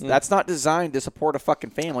 jobs. That's not designed to support a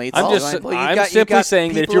fucking family. It's I'm all just designed- I'm you simply got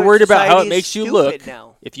saying that if people you're in worried about how it society makes you stupid look,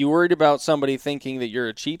 now. if you're worried about somebody thinking that you're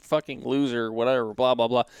a cheap fucking loser, whatever, blah blah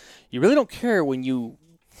blah, you really don't care when you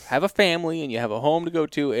have a family and you have a home to go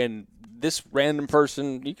to, and this random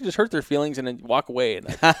person, you can just hurt their feelings and then walk away, and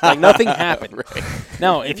like nothing happened.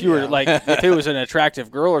 Now, if you were like, if it was an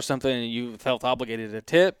attractive girl or something, and you felt obligated to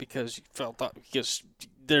tip because you felt because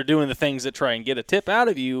they're doing the things that try and get a tip out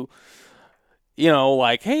of you. You know,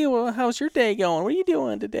 like, hey, well, how's your day going? What are you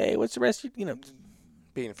doing today? What's the rest of,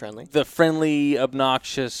 Being friendly. the friendly,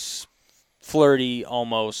 obnoxious, flirty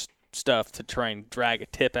almost stuff to try and drag a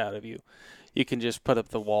tip out of you. You can just put up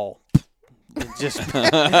the wall. Just Do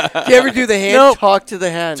you ever do the hand? Nope. Talk to the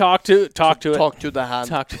hand. talk to it. Talk to the hand.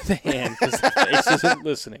 Talk to the hand because the face isn't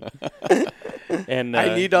listening. And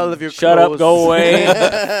I need all of your shut clothes. up, go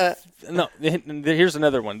away. No, here's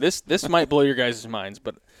another one. This might blow your guys' minds,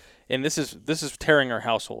 but this is tearing our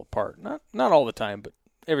household apart. Not all the time, but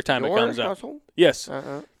every time Your it comes household? up. Yes,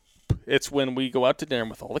 It's it's when we go out to dinner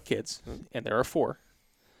with all the kids, and there are 4,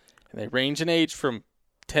 and they range in age from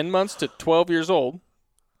 10 months to 12 years old.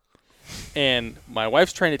 And my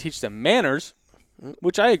wife's trying to teach them manners,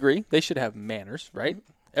 which I agree. They should have manners, right?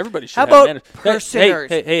 Everybody should How have about manners. personers?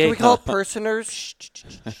 Hey, Can we call it personers?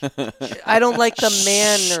 I don't like the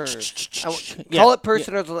manners. Call it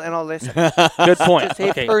personers and I'll listen. Good point. Just say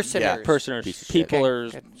Okay. personers. Yeah, Personers, Piece of shit. people are.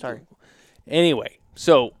 Okay, sorry. Anyway,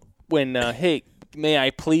 so when, hey, may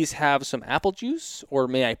I please have some apple juice, or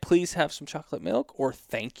may I please have some chocolate milk, or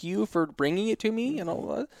thank you for bringing it to me, and all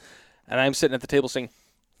that. And I'm sitting at the table saying,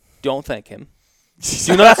 don't thank him.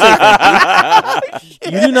 Do not say thank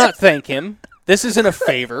you. You do not thank him. This isn't a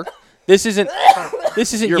favor. This isn't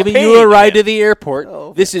You're giving paying you a ride him. to the airport.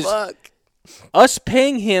 Oh, this is fuck. us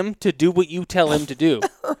paying him to do what you tell him to do.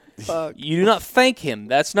 Fuck. You do not thank him.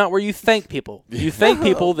 That's not where you thank people. You thank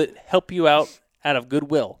people that help you out of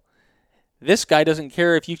goodwill. This guy doesn't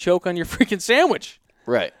care if you choke on your freaking sandwich.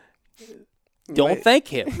 Right. Don't might- thank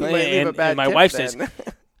him. You might leave a bad And my tip wife then. says,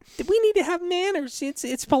 we need to have manners.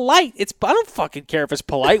 It's polite. I don't fucking care if it's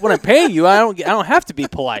polite. When I'm paying you, I don't have to be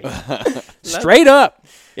polite. Straight up.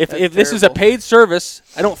 If this is a terrible. paid service,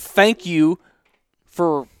 I don't thank you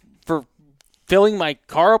for filling my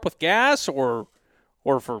car up with gas or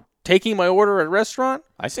for taking my order at a restaurant.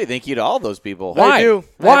 I say thank you to all those people. Why? I do.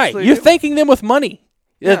 I Why? absolutely You're do. thanking them with money.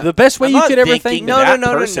 Yeah. The best way I'm you not could ever thanking thank them. them. That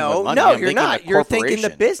No, person with money, no. I'm You're thinking not. the You're thinking the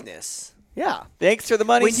corporation. business. Yeah. Thanks for the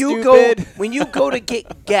money, When you stupid. when you go to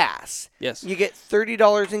get gas, Yes. you get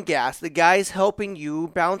 $30 in gas. The guy's helping you,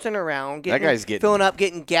 bouncing around, guy's getting- filling up,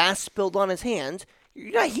 getting gas spilled on his hands.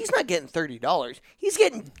 He's not getting $30. He's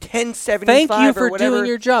getting $10.75 Thank you or for whatever. doing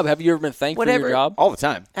your job. Have you ever been thanked for Whatever. your job? All the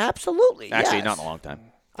time. Absolutely. Actually, yes. not in a long time.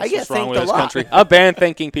 I get What's wrong thanked with a this lot. country? I ban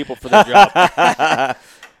thanking people for their job.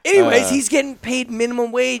 Anyways, he's getting paid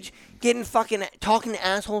minimum wage, getting fucking talking to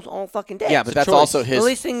assholes all fucking day. Yeah, but that's choice. also his. The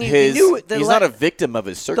least thing you his can do- he's not a victim of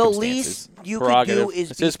his the circumstances. least you could Prerogative. do is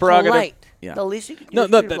It's be his prerogative. polite. Yeah. The least you could do No, is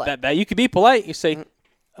no, be polite. that you could be polite. You say,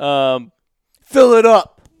 Fill it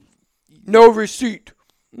up. No receipt.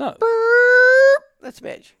 no. That's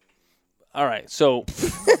Mitch. All right, so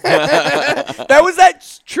That was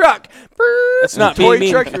that truck. it's not toy me.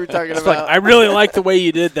 truck you were talking It's about. like, I really like the way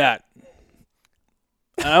you did that.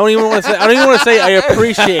 I don't even want to say. I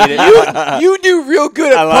appreciate it. you do real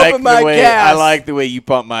good at pumping my gas. I like the way you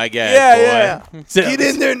pump my gas. Yeah, boy. yeah. So, Get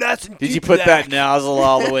in there, nuts. And Did you deep put that back. nozzle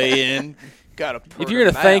all the way in? Gotta if you're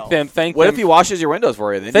gonna thank them, thank What them. if he washes your windows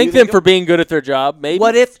for you? Then Thank do you them think for being good at their job. Maybe.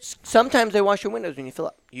 What if sometimes they wash your windows when you fill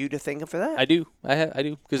up? You to thank them for that? I do. I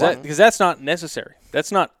do Why? because that's not necessary.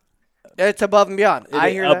 That's not It's above and beyond.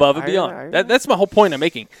 I hear above that. and I hear beyond. that. That's my whole point I'm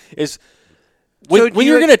making. Is So when do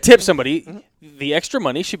you're you- going to tip somebody, the extra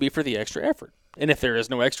money should be for the extra effort. And if there is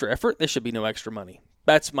no extra effort, there should be no extra money.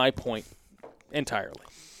 That's my point entirely.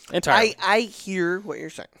 I hear what you're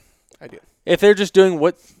saying. I do. If they're just doing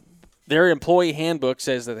what their employee handbook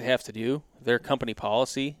says that they have to do, their company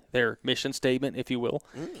policy, their mission statement, if you will,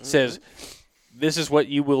 says this is what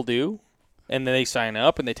you will do, and then they sign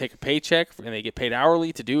up and they take a paycheck and they get paid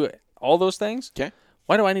hourly to do it, all those things. Okay.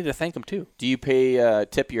 Why do I need to thank them too? Do you pay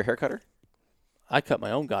tip your hair cutter? I cut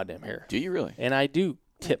my own goddamn hair. Do you really? And I do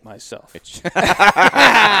tip myself. It's-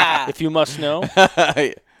 If you must know,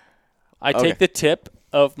 Okay. I take the tip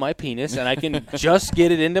of my penis and I can just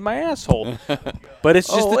get it into my asshole. But it's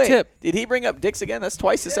just Oh, the wait. tip. Did he bring up dicks again? That's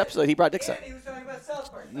twice this episode. He brought dicks up. He was talking about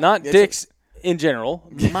South Park. Not dicks in general.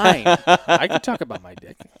 Mine. I could talk about my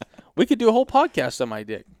dick. We could do a whole podcast on my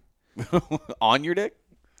dick. On your dick?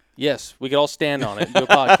 Yes, we could all stand on it and do a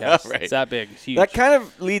podcast. Right. It's that big. It's huge. That kind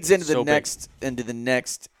of leads into So big. the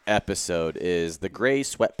next episode is the gray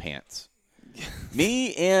sweatpants.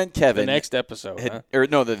 Me and Kevin. the next episode. had- Huh? or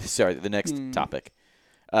no, the next topic.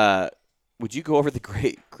 Would you go over the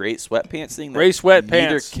great sweatpants thing? that Gray sweatpants.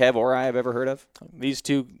 Neither Kev or I have ever heard of. These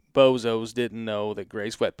two bozos didn't know that gray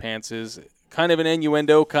sweatpants is kind of an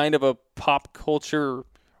innuendo, kind of a pop culture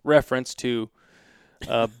reference to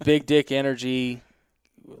big dick energy,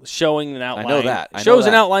 showing an outline. know that. I know Shows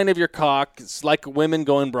an that. outline of your cock. It's like women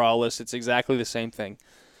going braless. It's exactly the same thing.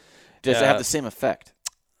 Does it have the same effect?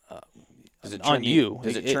 Does it on turn you.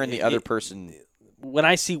 Does it turn the other person? When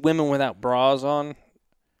I see women without bras on,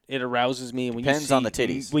 it arouses me. And when Depends on the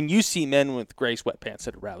titties. When you see men with gray sweatpants,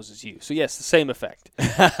 it arouses you. So yes, the same effect.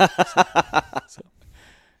 So.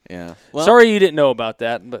 Yeah. Well, Sorry you didn't know about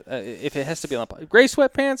that, but if it has to be on gray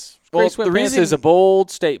sweatpants, is a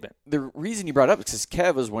bold statement. The reason you brought it up is because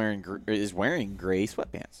Kev is wearing gray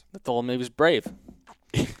sweatpants. I told him he was brave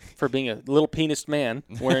for being a little penis man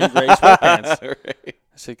wearing gray sweatpants. Right.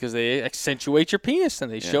 I said because they accentuate your penis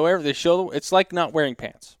and they show. It's like not wearing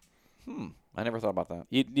pants. I never thought about that.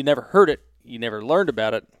 You never heard it, you never learned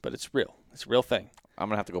about it, but it's real. It's a real thing. I'm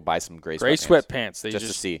gonna have to go buy some gray sweatpants. They just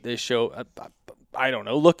to see. They show. I don't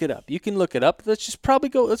know. Look it up. You can look it up. Let's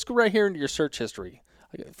go right here into your search history.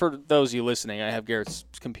 For those of you listening, I have Garrett's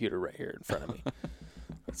computer right here in front of me.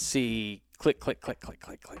 Let's see. Click, click, click, click,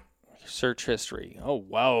 click, click. Search history. Oh,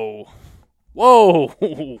 wow.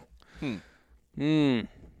 Whoa.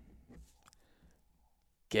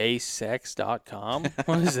 Gaysex.com?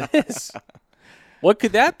 What is this? What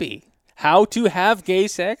could that be? How to have gay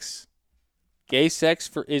sex? Gay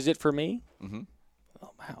sex is it for me? Mm-hmm.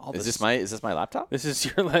 Oh, Is this my laptop? This is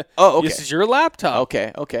your Oh, okay. This is your laptop.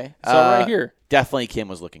 Okay. So right here. Definitely Kim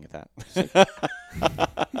was looking at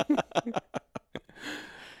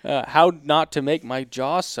that. How not to make my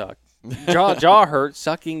jaw suck. Jaw hurt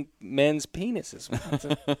sucking men's penises.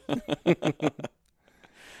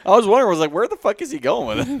 I was wondering, where the fuck is he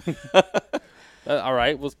going with it? All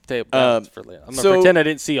right, we'll take that for later. I'm going to pretend I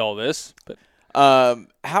didn't see all this. But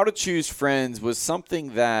how to choose friends was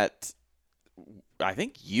something that I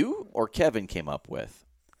think you or Kevin came up with.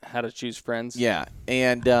 How to choose friends? Yeah,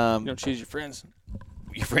 and you don't choose your friends.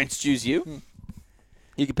 Your friends choose you?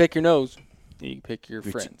 You can pick your nose. You can pick your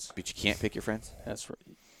friends. But you can't pick your friends? That's right.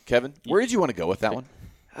 Kevin, where did you want to go with that one?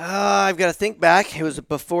 I've got to think back. It was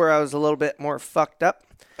before I was a little bit more fucked up,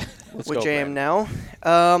 which I am now.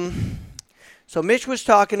 So Mitch was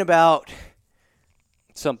talking about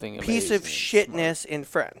something piece amazing, of shitness in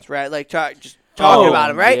friends, right? Like just talking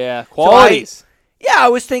about him, right? Yeah, qualities. So I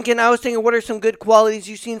was thinking, what are some good qualities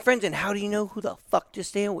you see in friends, and how do you know who the fuck to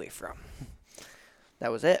stay away from?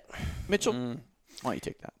 That was it. Mitchell, why don't you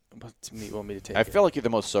take that? You want me to take I feel like you're the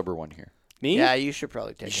most sober one here. Me? Yeah, you should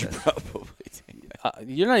probably take it. You should probably take it.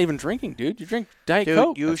 You're not even drinking, dude. You drink Diet Dude,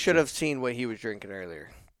 Coke. you should have seen what he was drinking earlier.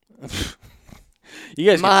 You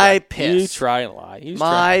guys My can piss. You try and lie.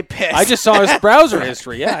 Piss. I just saw his browser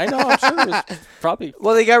history. Yeah, I know. I'm sure it was probably.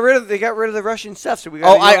 Well, they got rid of the Russian stuff, so we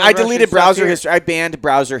got. I deleted browser history. I banned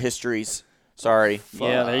browser histories. Sorry.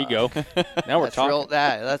 Yeah, there you go. Now we're talking.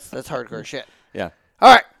 That's hardcore shit. Yeah.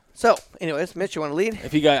 All right. So, anyways, Mitch, you want to lead?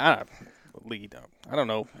 If you guys, lead. I don't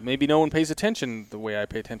know. Maybe no one pays attention the way I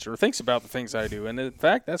pay attention or thinks about the things I do, and in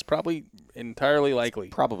fact, that's probably entirely likely.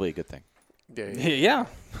 Probably a good thing. Yeah.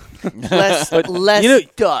 Less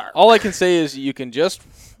dark. All I can say is you can just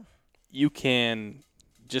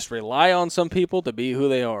rely on some people to be who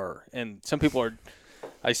they are, and some people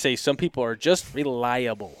are just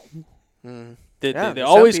reliable. They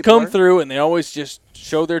always come through, and they always just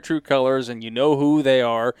show their true colors, and you know who they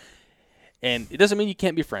are. And it doesn't mean you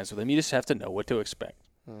can't be friends with them. You just have to know what to expect.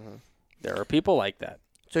 There are people like that.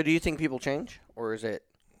 So do you think people change? Or is it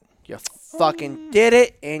you fucking did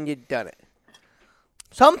it and you done it?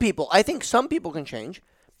 I think some people can change,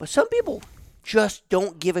 but some people just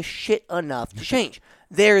don't give a shit enough to change.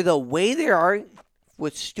 They're the way they are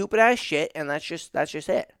with stupid ass shit, and that's just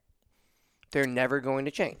it. They're never going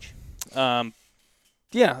to change. I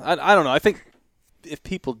don't know. I think if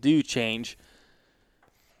people do change,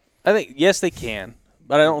 I think, yes, they can,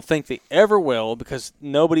 but I don't think they ever will because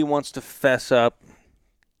nobody wants to fess up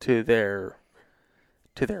to their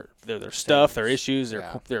stuff, their issues, their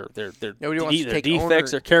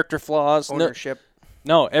defects, their character flaws. Ownership.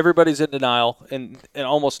 No, everybody's in denial, and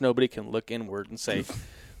almost nobody can look inward and say,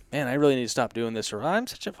 man, I really need to stop doing this, or I'm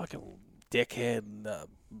such a fucking dickhead,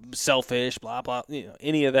 selfish, blah, blah,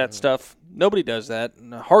 any of that stuff. Nobody does that.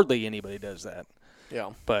 Hardly anybody does that.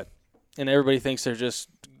 Yeah. And everybody thinks they're just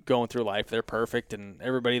going through life. They're perfect, and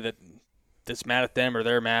everybody that's mad at them or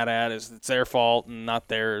they're mad at it's their fault and not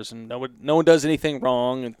theirs, and no one does anything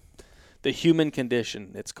wrong. And the human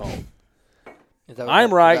condition, it's called.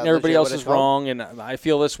 I'm right and everybody else is wrong, and I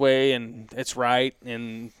feel this way and it's right,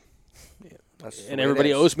 and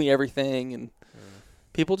everybody owes me everything, and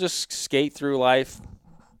people just skate through life.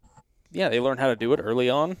 Yeah, they learn how to do it early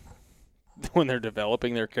on when they're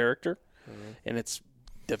developing their character, and it's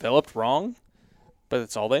developed wrong, but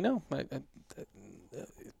it's all they know.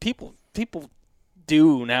 People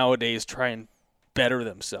do nowadays try and better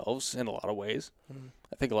themselves in a lot of ways.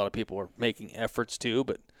 I think a lot of people are making efforts too,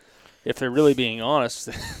 but if they're really being honest,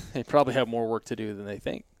 they probably have more work to do than they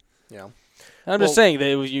think. Yeah. I'm just saying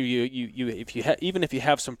that even if you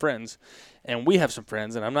have some friends, and we have some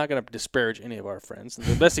friends, and I'm not going to disparage any of our friends.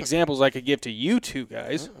 The best examples I could give to you two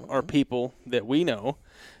guys are people that we know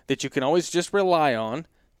that you can always just rely on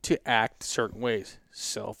to act certain ways: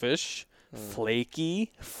 selfish,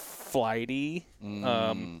 flaky, flighty.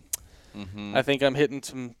 I think I'm hitting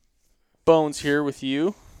some bones here with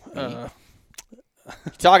you.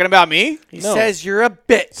 You talking about me? He says you're a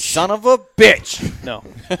bitch. Son of a bitch. No,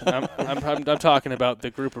 I'm talking about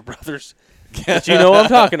the group of brothers that you know I'm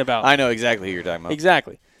talking about. I know exactly who you're talking about.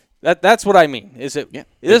 Exactly. That's what I mean. Is it? Yeah.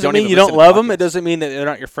 It doesn't mean you don't listen to love the them. It podcast. doesn't mean that they're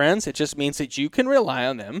not your friends. It just means that you can rely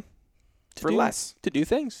on them to do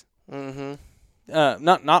things. Mm-hmm.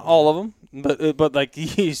 Not all of them, but like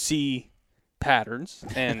you see patterns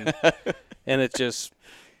and it just.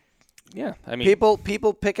 Yeah, I mean,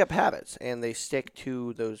 people pick up habits and they stick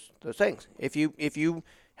to those things. If you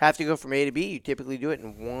have to go from A to B, you typically do it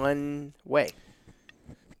in one way.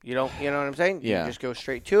 You know what I'm saying? Yeah. You just go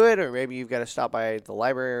straight to it, or maybe you've got to stop by the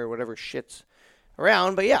library or whatever shit's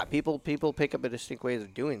around. But yeah, people pick up a distinct ways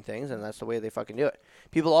of doing things, and that's the way they fucking do it.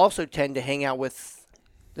 People also tend to hang out with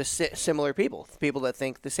the similar people that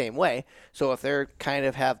think the same way. So if they're kind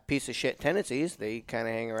of have piece of shit tendencies, they kind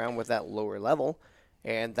of hang around with that lower level.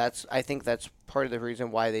 And I think that's part of the reason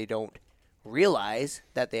why they don't realize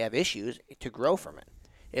that they have issues to grow from it.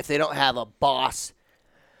 If they don't have a boss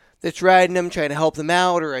that's riding them, trying to help them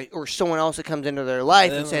out, or someone else that comes into their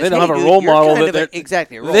life and says, they don't hey, have a dude, role you're model. kind of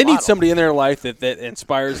exactly. A role they need model. somebody in their life that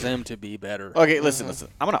inspires them to be better. Okay, listen.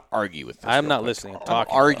 I'm going to argue with this. I'm real not quick. listening. I'm I'm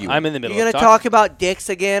talking. arguing. I'm in the middle. You're of going to talk about dicks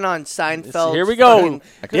again on Seinfeld. Here we go.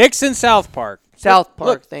 Dicks in South Park. South Park.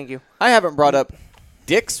 Look, Thank you. I haven't brought up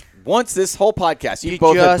dicks once this whole podcast. You You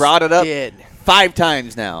both have just brought it up did. 5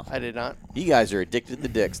 times now. I did not. You guys are addicted to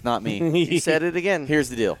dicks, not me. You said it again. Here's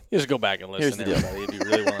the deal. Just go back and Here's listen, the deal. everybody, if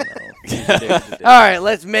you really want to know. All right,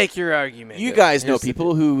 let's make your argument. You guys know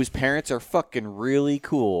people whose parents are fucking really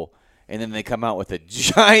cool, and then they come out with a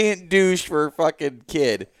giant douche for a fucking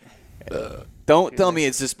kid. Don't tell me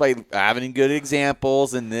it's just by having good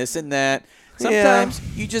examples and this and that. Sometimes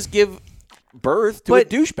you just give birth to a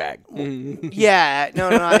douchebag. Yeah, no,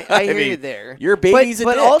 I hear mean, you there. your baby's a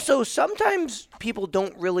but dick. also sometimes people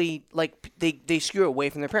don't really like they screw away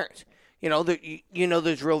from their parents. You know,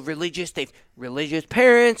 there's real religious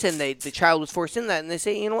parents, and the child was forced in that, and they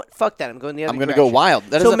say, you know what, fuck that, I'm going the other I'm going to direction. go wild.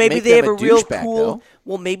 That so doesn't maybe make they have them a real douchebag, cool. though.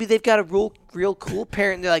 Well, maybe they've got a real cool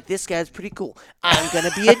parent. And they're like, this guy's pretty cool. I'm gonna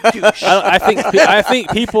be a douche. I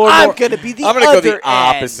think people are. I'm More, gonna be the. I'm gonna other go the end.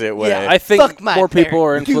 opposite way. Yeah, I think fuck my more people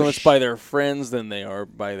are parent, influenced douche. by their friends than they are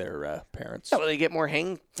by their parents. Yeah, well, they get more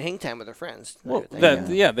hang time with their friends. I Well, would think.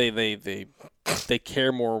 they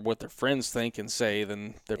care more what their friends think and say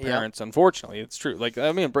than their Yeah. parents. Unfortunately, it's true. Like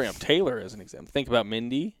I'm going to bring up Taylor as an example. Think about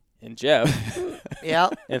Mindy and Jeff, Yeah.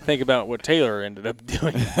 and think about what Taylor ended up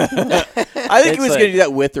doing. I think he It's was like- going to do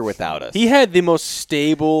that with or without us. He had the most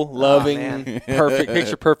stable, loving, man. perfect,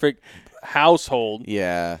 picture perfect household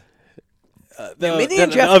Yeah. Mindy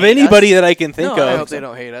and Jeff of hate anybody us. that I can think No, I of. hope they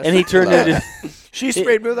don't hate us. And he turned into. She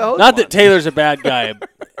sprayed me with a hose. Not that once. Taylor's a bad guy.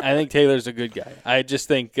 I think Taylor's a good guy. I just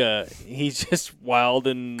think he's just wild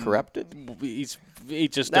and Corrupted? He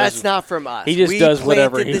just That's does. not from us. He just we does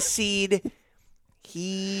whatever planted he- the seed.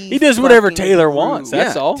 He does whatever fucking Taylor grew. wants.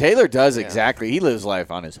 That's all. Taylor does exactly. He lives life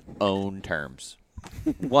on his own terms.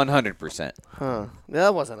 100%. Huh.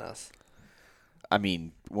 That wasn't us. I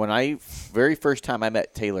mean, when very first time I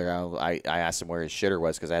met Taylor, I asked him where his shitter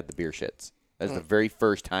was because I had the beer shits. That was the very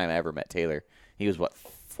first time I ever met Taylor. He was,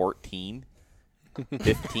 14?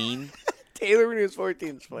 15? Taylor when he was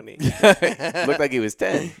 14 is funny. Looked like he was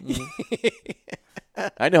 10.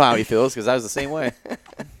 I know how he feels because I was the same way.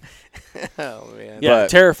 Oh, man. Yeah, But-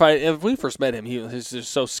 terrified. If we first met him, he was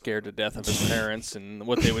just so scared to death of his parents and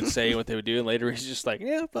what they would say and what they would do. And later, he's just like,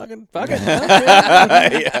 yeah, fuck it.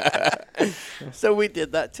 So we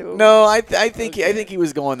did that to him. No, I think he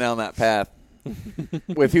was going down that path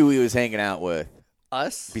with who he was hanging out with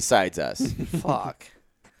Us? besides us. Fuck.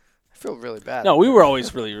 I feel really bad. No, we were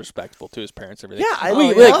always really respectful to his parents. Everything. Yeah, I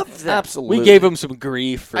we, loved them. Absolutely. We gave him some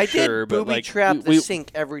grief for I sure, did but booby like trap the we, sink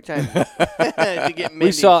every time to get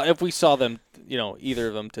Mindy. if we saw them, either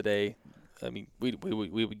of them today, I mean, we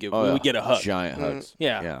would get a hug. Giant hugs.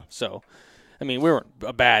 Yeah. Yeah. So, I mean, we weren't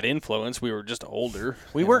a bad influence. We were just older.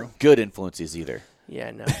 We you weren't know. good influences either. Yeah,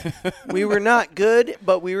 no. We were not good,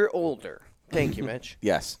 but we were older. Thank you, Mitch.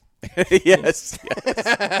 Yes. yes.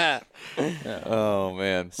 Oh,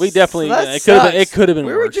 man. We definitely So that it could have been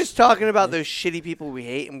We worse. were just talking about those shitty people we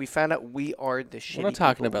hate, and we found out we are the shitty. We're not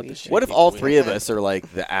talking people about we the hate. shit. What if all three of us are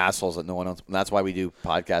like the assholes that no one else? That's why we do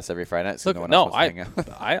podcasts every Friday night. So Look, no one else no, wants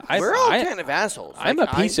to hang out. We're all kind of assholes. I'm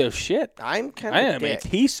Like, a piece of shit. I'm kind I of am a a dick.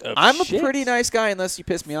 piece of I'm shit. a pretty nice guy unless you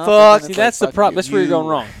piss me off. Fuck. and then See, it's that's like, the fuck problem. you. That's where you're going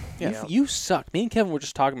wrong. Yeah. You suck. Me and Kevin were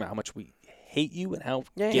just talking about how much we hate you and how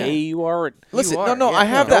Yeah, gay yeah. you are. And Listen, are, no, yeah. I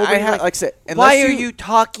have that. I Nobody have, like- like I said, Why unless are you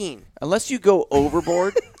talking? Unless you go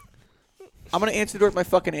overboard, I'm gonna answer the door with my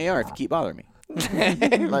fucking AR if you keep bothering me,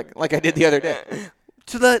 like I did the other day.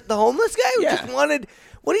 To the homeless guy who Yeah. just wanted.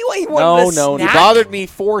 What do you want? He wanted No, a he He snack. bothered me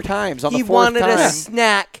 4 times on He the 4th wanted time. a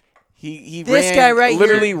snack. He This ran, guy right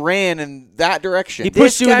literally here- ran in that direction. he This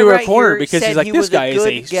pushed you guy into a right corner here because said he's like, he this was a guy is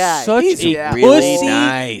good guy. such He's a really pussy,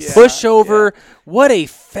 nice. pushover. What a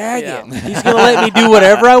faggot. Yeah. He's going to let me do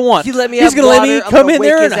whatever I want. He let me He's have gonna let water, me I'm come gonna in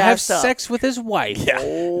there wake and his have ass up. sex with his wife.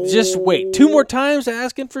 Just wait. 2 more times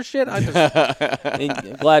asking for shit. I'm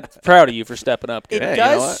proud of you for stepping up. It kid. Hey, you know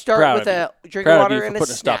does what? start Proud with of a drink of Proud of water you for and a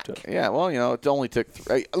putting a stop snack. to it. Yeah, well, it only took.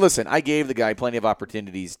 Listen, I gave the guy plenty of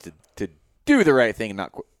opportunities to do the right thing and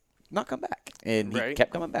not come back, and he Right.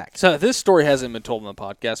 kept coming back. So this story hasn't been told on the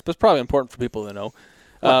podcast, but it's probably important for people to know.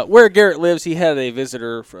 Where Garrett lives, he had a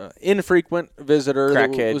visitor, infrequent visitor. that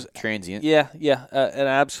Crackhead, was, transient, yeah, an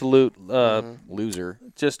absolute, loser.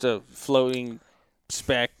 just a floating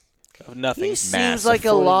speck of nothing. He seems Massive like a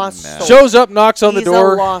floating lost mass. soul. Shows up, knocks on He's the a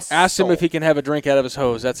door, lost asks him soul. if he can have a drink out of his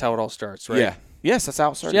hose. That's how it all starts, right? Yeah, yes, that's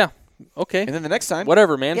how it started. Yeah. Okay. And then the next time,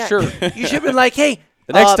 Whatever, man. Yeah. Sure. You should have been like, hey.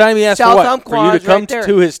 The next time he asks for South what? Umpqua For you is to come right there.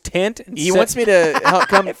 to his tent? And he wants me to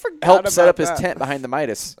help set about up his that. tent behind the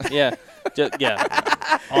Midas. Yeah.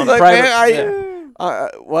 On Like, private. man, yeah.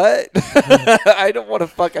 what? I don't want to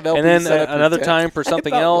fucking help. And you then set up your another tent. time for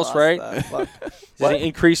something else, right? What?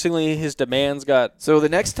 Increasingly, his demands got. So the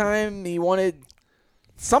next time he wanted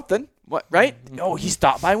something, what? Right? Oh, he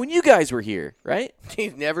stopped by when you guys were here, right?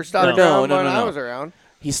 He's never stopped No. around No, when I no. was around.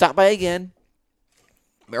 He stopped by again.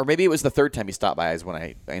 Or maybe it was the third time he stopped by is when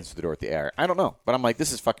I answered the door at the air. I don't know. But I'm like,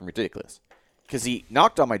 this is fucking ridiculous. Because he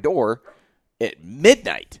knocked on my door at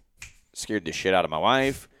midnight. Scared the shit out of my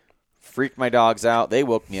wife. Freaked my dogs out. They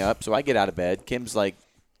woke me up. So I get out of bed. Kim's like,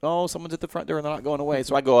 oh, someone's at the front door and they're not going away.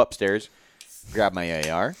 So I go upstairs, grab my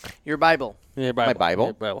AR. Your Bible. Yeah, My Bible.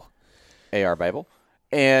 Yeah, Bible. AR Bible.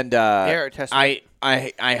 And Testament.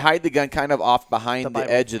 I hide the gun kind of off behind the Bible.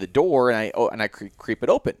 edge of the door, and I creep it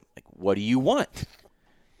open. Like, what do you want?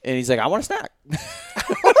 And he's like, I want a snack. What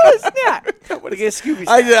to get a Scooby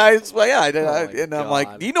snack? And I'm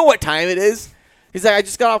like, do you know what time it is? He's like, I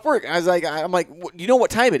just got off work. I'm like, do you know what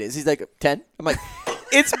time it is? He's like, 10. I'm like,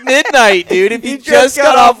 it's midnight, dude. If you just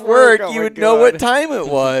got off work, oh you my would know God. what time it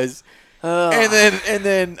was. And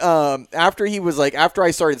then after he was like, after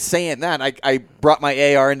I started saying that, I brought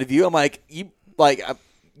my AR into view. I'm like,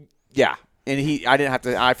 yeah. And I didn't have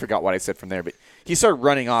to. I forgot what I said from there, but he started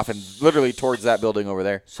running off and literally towards that building over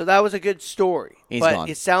there. So that was a good story. He's but gone.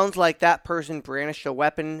 it sounds like that person brandished a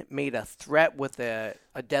weapon, made a threat with a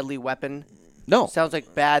deadly weapon. No. Sounds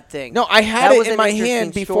like bad thing. No, I had That it was in an my interesting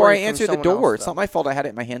hand before story I from answered the someone door. else, It's not my fault I had it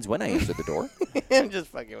in my hands when I answered the door. I'm just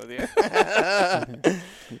fucking with you.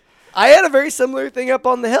 I had a very similar thing up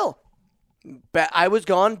on the hill. I was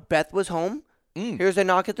gone. Beth was home. Here's a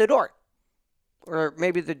knock at the door. Or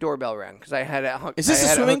maybe the doorbell rang because I had it hooked. Is this I a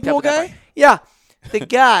had it swimming hooked up pool at that guy? point. Yeah. The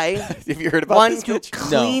guy Have you heard about wanted this, to Mitch?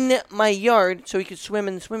 clean my yard so he could swim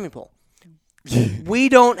in the swimming pool. We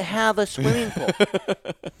don't have a swimming pool.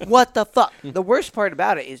 What the fuck? The worst part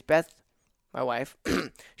about it is Beth, my wife,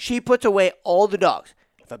 she puts away all the dogs.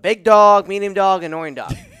 If a big dog, medium dog, annoying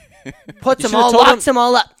dog. Puts them all, locks them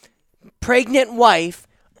all up. Pregnant wife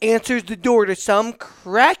answers the door to some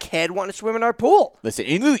crackhead wanting to swim in our pool. Listen,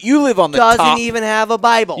 you live on the Doesn't top. even have a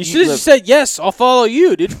Bible. You should have just said, yes, I'll follow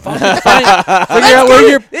you, dude. Figure out where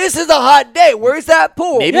you're. This is a hot day. Where's that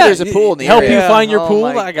pool? Maybe there's a pool in the help area. you find your Oh pool.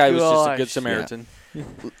 my That guy was just a gosh. good Samaritan.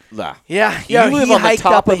 Yeah, You live he on the hiked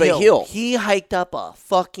top up of a hill. He hiked up a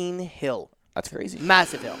fucking hill. That's crazy.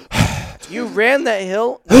 Massive hill. You ran that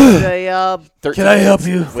hill with a 13 Can I help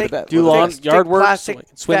you? With a bet- Do with a lawn vest. yard work, plastic so, like,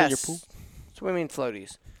 swim in your vests. pool. Swimming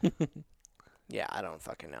floaties. Yeah, I don't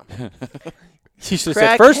fucking know. She should have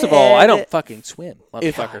said, first of all, I don't Crackhead. fucking swim,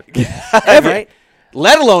 If- motherfucker. Ever. Right?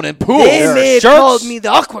 Let alone in pools. They There are may have sharks. called me the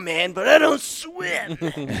Aquaman, but I don't swim.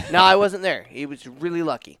 No, I wasn't there. He was really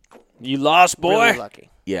lucky. You lost, boy. Really lucky.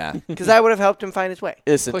 Yeah. Because I would have helped him find his way.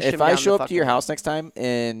 Listen, Pushed if him I down show the up to your fucking- house next time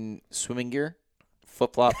in swimming gear,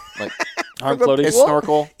 flip flop, like Arm the floaties. His pool?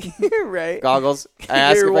 snorkel, Right. goggles. I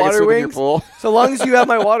asked Your if I could water swim in your wings? pool. So long as you have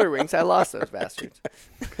my water wings, I lost those bastards.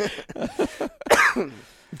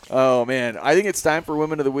 Oh, man. I think it's time for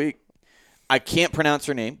Women of the Week. I can't pronounce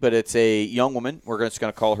her name, but it's a young woman. We're just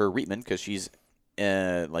going to call her Reitman because she's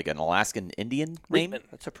like an Alaskan Indian name. Reitman.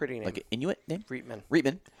 That's a pretty name. Like an Inuit name? Reitman.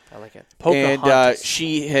 Reitman. I like it. And Pocahontas.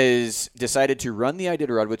 she has decided to run the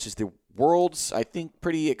Iditarod, which is the world's, I think,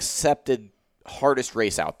 pretty accepted hardest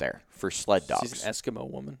race out there for sled dogs. She's an Eskimo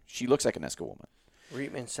woman. She looks like an Eskimo woman.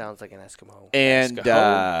 Reitman sounds like an Eskimo.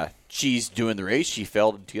 And she's doing the race. She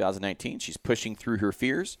failed in 2019. She's pushing through her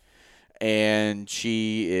fears. And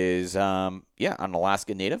she is, an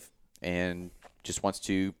Alaska native and just wants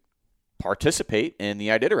to participate in the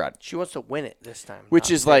Iditarod, She wants to win it this time.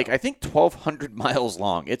 which not is like, fail. I think, 1,200 miles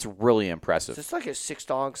long. It's really Is impressive. this like a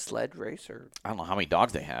 6-dog sled race? Or I don't know how many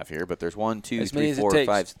dogs they have here, but there's 1, 2, As many 3, as it 4, takes.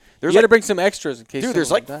 5. You There's got to like, bring some extras in case dude,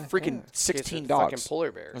 there's like someone die. freaking in case 16 it's dogs. Fucking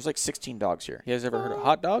polar bears. There's like 16 dogs here. You guys ever heard of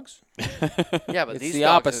hot dogs? Yeah, but It's these the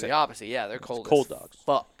dogs opposite. are the opposite. Yeah, they're cold. cold as dogs.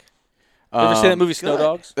 Fuck. You ever see that movie Snow good.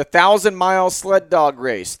 Dogs? The 1,000-mile sled dog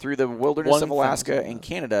race through the wilderness of 1,000 Alaska and miles.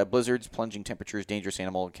 Canada. Blizzards, plunging temperatures, dangerous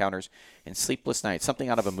animal encounters, and sleepless nights. Something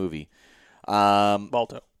out of a movie.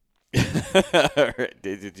 Balto.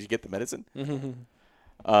 Did you get the medicine?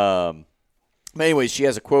 But anyways, she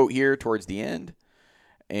has a quote here towards the end,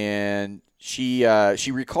 and she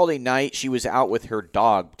recalled a night she was out with her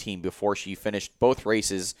dog team before she finished both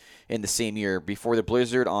races in the same year, before the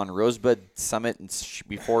blizzard on Rosebud Summit, and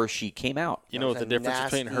before she came out. You know what was the a difference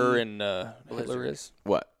between her nasty and Hitler blizzard. is?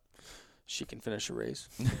 What? She can finish a race.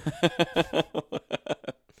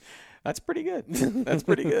 That's pretty good. That's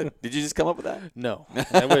pretty good. Did you just come up with that? No,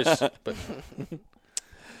 I wish, but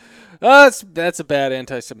that's a bad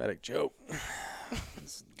anti-Semitic joke.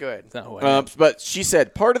 Good. That's not who I am. But she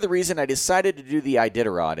said, part of the reason I decided to do the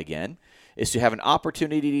Iditarod again is to have an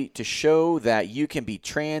opportunity to show that you can be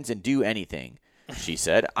trans and do anything. She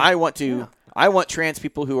said, I want trans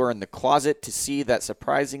people who are in the closet to see that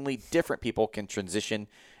surprisingly different people can transition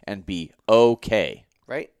and be okay.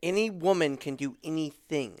 Right? Any woman can do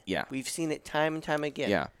anything. Yeah. We've seen it time and time again.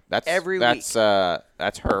 Yeah, that's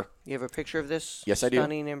That's her. You have a picture of this Yes, I do.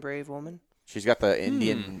 stunning and brave woman? She's got the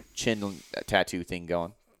Indian chin tattoo thing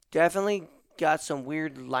going. Definitely got some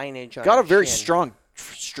weird lineage on Got her a very chin. strong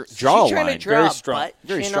She's jawline. trying to draw Very a strong. butt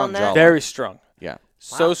Very chin strong on that. jawline. Very strong. Yeah.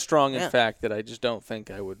 So Wow. strong, in Yeah. fact, that I just don't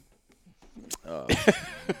think I would.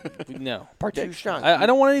 No. Too strong. I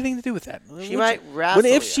don't want anything to do with that. She might wrestle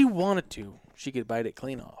If ya. she wanted to, she could bite it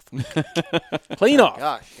clean off. Clean off.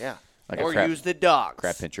 Gosh, yeah. Like a or crab- use the dogs.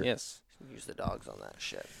 Crab pincher. Yes. Use the dogs on that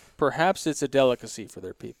shit. Perhaps it's a delicacy for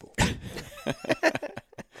their people.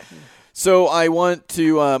 So I want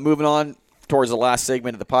to moving on towards the last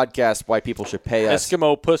segment of the podcast. Why people should pay us.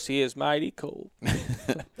 Eskimo pussy is mighty cold.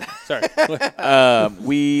 Sorry.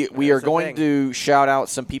 We are That's the going thing. to shout out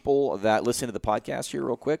some people that listen to the podcast here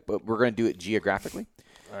real quick, but we're going to do it geographically.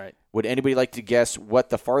 All right. Would anybody like to guess what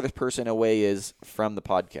the farthest person away is from the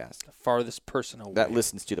podcast The farthest person away. that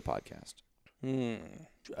listens to the podcast?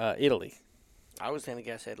 Italy. I was going to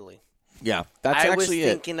guess Italy. Yeah, that's I was actually it.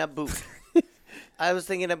 thinking a boot. I was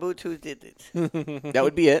thinking a boot who did it. That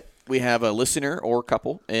would be it. We have a listener or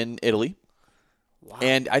couple in Italy. Wow.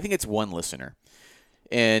 And I think it's one listener.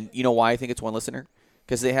 And you know why I think it's one listener?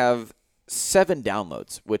 Because they have 7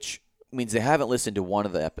 downloads, which means they haven't listened to one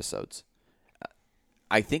of the episodes.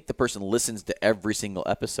 I think the person listens to every single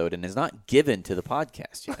episode and is not given to the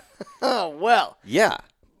podcast yet. Oh, well, Yeah.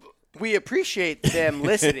 we appreciate them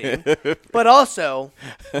listening, but also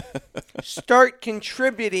start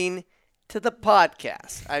contributing to the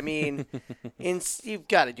podcast. I mean, you've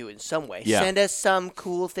got to do it in some way. Yeah. Send us some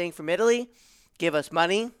cool thing from Italy. Give us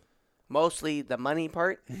money, mostly the money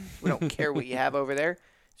part. We don't care what you have over there.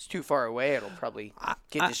 It's too far away. It'll probably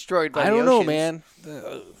get destroyed by the I don't know, oceans. man.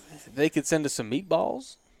 They could send us some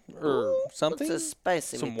meatballs or something. It's a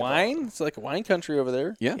spicy Some meatball. wine. It's like a wine country over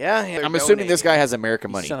there. Yeah. Yeah, I'm assuming this guy has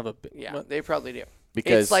American money Son of a bitch. Yeah, they probably do.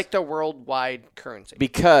 Because- it's like the worldwide currency.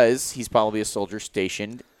 because he's probably a soldier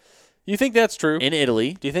stationed You think that's true? in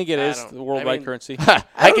Italy. Do you think it I is don't- the worldwide I mean- currency? I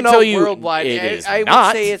can don't know tell you worldwide. it is I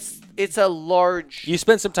not. would say it's a large. You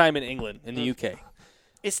spent some time in England, in the UK.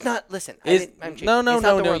 It's not. Listen, I'm cheating. No, It's not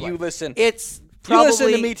the no. worldwide. You listen. It's You probably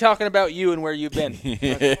listen to me talking about you and where you've been.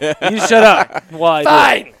 You shut up. While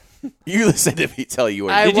I do it. fine. You listen to me tell you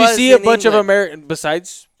what I Did you was see a in bunch of England. American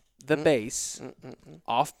besides the base?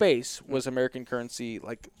 Off base was American currency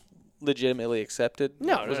like legitimately accepted?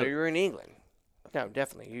 No, Was no, it- you were in England. No,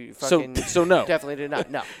 definitely. You So fucking no. definitely did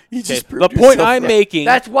not. No. Okay, the point I'm making.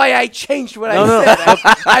 That's why I changed what I said.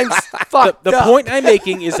 I'm fucked The up. point I'm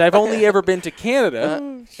making is I've only ever been to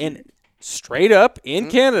Canada, and straight up in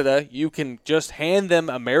Canada, you can just hand them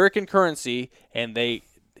American currency, and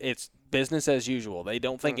it's business as usual. They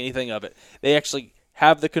don't think anything of it. They actually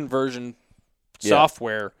have the conversion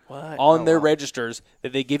software on their registers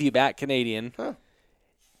that they give you back Canadian, and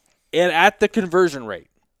at the conversion rate.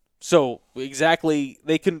 So exactly,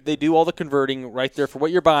 they do all the converting right there for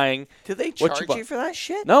what you're buying. Do they charge you for that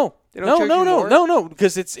shit? No, They don't charge you more? no,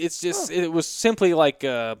 because it's just it was simply like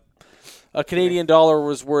a Canadian dollar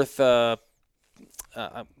was worth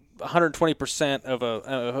 120%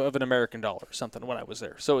 of an American dollar or something when I was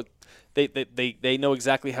there. So they know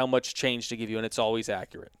exactly how much change to give you, and it's always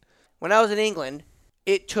accurate. When I was in England,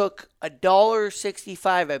 it took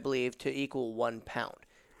 $1.65, I believe, to equal £1.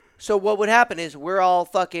 So what would happen is we're all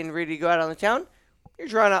fucking ready to go out on the town. You're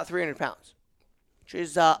drawing out 300 pounds, which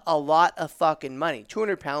is a lot of fucking money.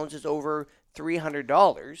 200 pounds is over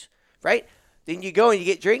 $300, right? Then you go and you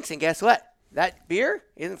get drinks, and guess what? That beer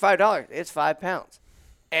isn't $5. It's £5.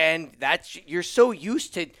 And you're so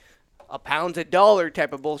used to a pound's a dollar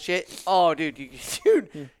type of bullshit. Oh, dude,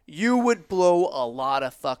 you would blow a lot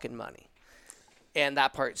of fucking money. And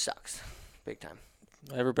that part sucks. Big time.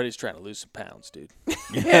 Everybody's trying to lose some pounds, dude.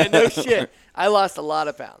 Yeah, no shit. I lost a lot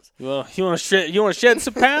of pounds. You want to shed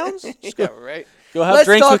some pounds? Just go, right. Go have Let's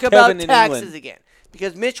drinks talk with about Kevin in taxes England. again.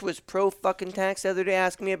 Because Mitch was pro fucking tax the other day,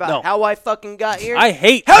 asking me about how I fucking got here. I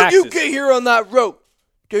hate How'd taxes. you get here on that road?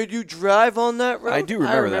 Did you drive on that road? I do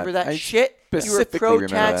remember that I shit. You were specifically pro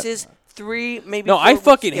remember that. taxes 3, maybe No, 4 I weeks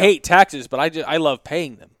fucking ago. hate taxes, but I love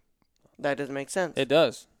paying them. That doesn't make sense. It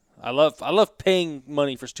does. I love paying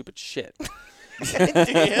money for stupid shit.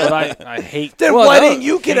 Yeah. But I hate. Then well, why I didn't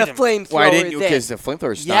you get a hate 'em. flamethrower? Why didn't you? then? Because the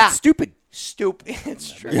flamethrower's Yeah. not stupid. Stupid.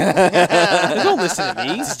 It's true. Don't listen to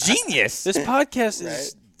me. It's genius. This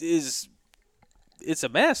podcast is it's a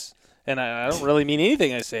mess, and I don't really mean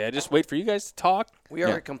anything I say. I just wait for you guys to talk. We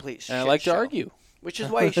are a complete shit And I like to show, argue. which is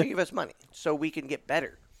why you should give us money so we can get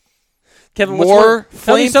better. Kevin, More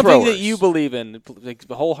tell me something that flamethrowers. you believe in. Like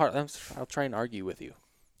the whole heart. I'll try and argue with you.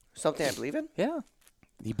 Something I believe in? Yeah,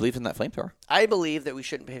 He believes in that flamethrower. I believe that we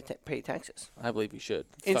shouldn't pay taxes I believe you should.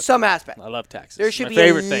 in Fuck, some aspect. I love taxes. There should My be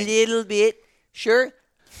favorite a thing. little bit. Sure,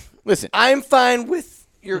 Listen, I'm fine with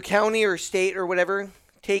your county or state or whatever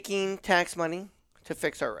taking tax money to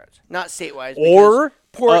fix our roads, not statewide. Or because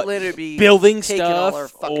Portland would be building taking all our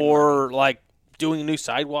stuff, fucking or money. like doing new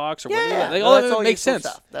sidewalks or Yeah, whatever. yeah. Like, No, all that's that all makes useful sense.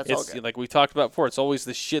 stuff. That's all It's good. like we talked about before. It's always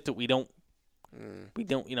the shit that we don't.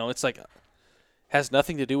 It's like has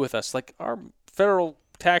nothing to do with us. Like our federal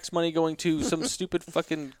tax money going to some stupid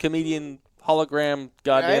fucking comedian hologram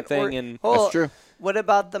goddamn Right? thing, Or- and oh, That's true. What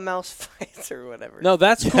about the mouse fights or whatever? no,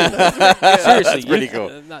 that's cool. Seriously, That's pretty cool.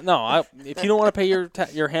 If you don't want to pay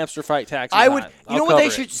your hamster fight taxes, I would. I'll You know what cover they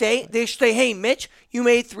it. should say? They should say, "Hey, Mitch, you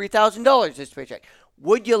made $3,000 this paycheck.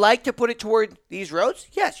 Would you like to put it toward these roads?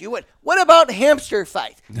 Yes, you would. What about hamster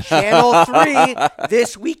fight? Channel 3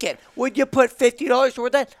 this weekend. Would you put $50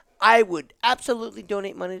 toward that? I would absolutely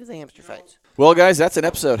donate money to the hamster fights. well, guys, that's an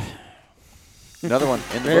episode. Another one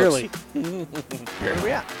in the Barely. books. Where are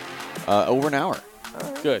we at? Over an hour.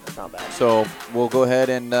 Good. Not bad. So we'll go ahead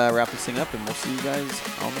and wrap this thing up, and we'll see you guys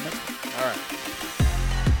on the next one.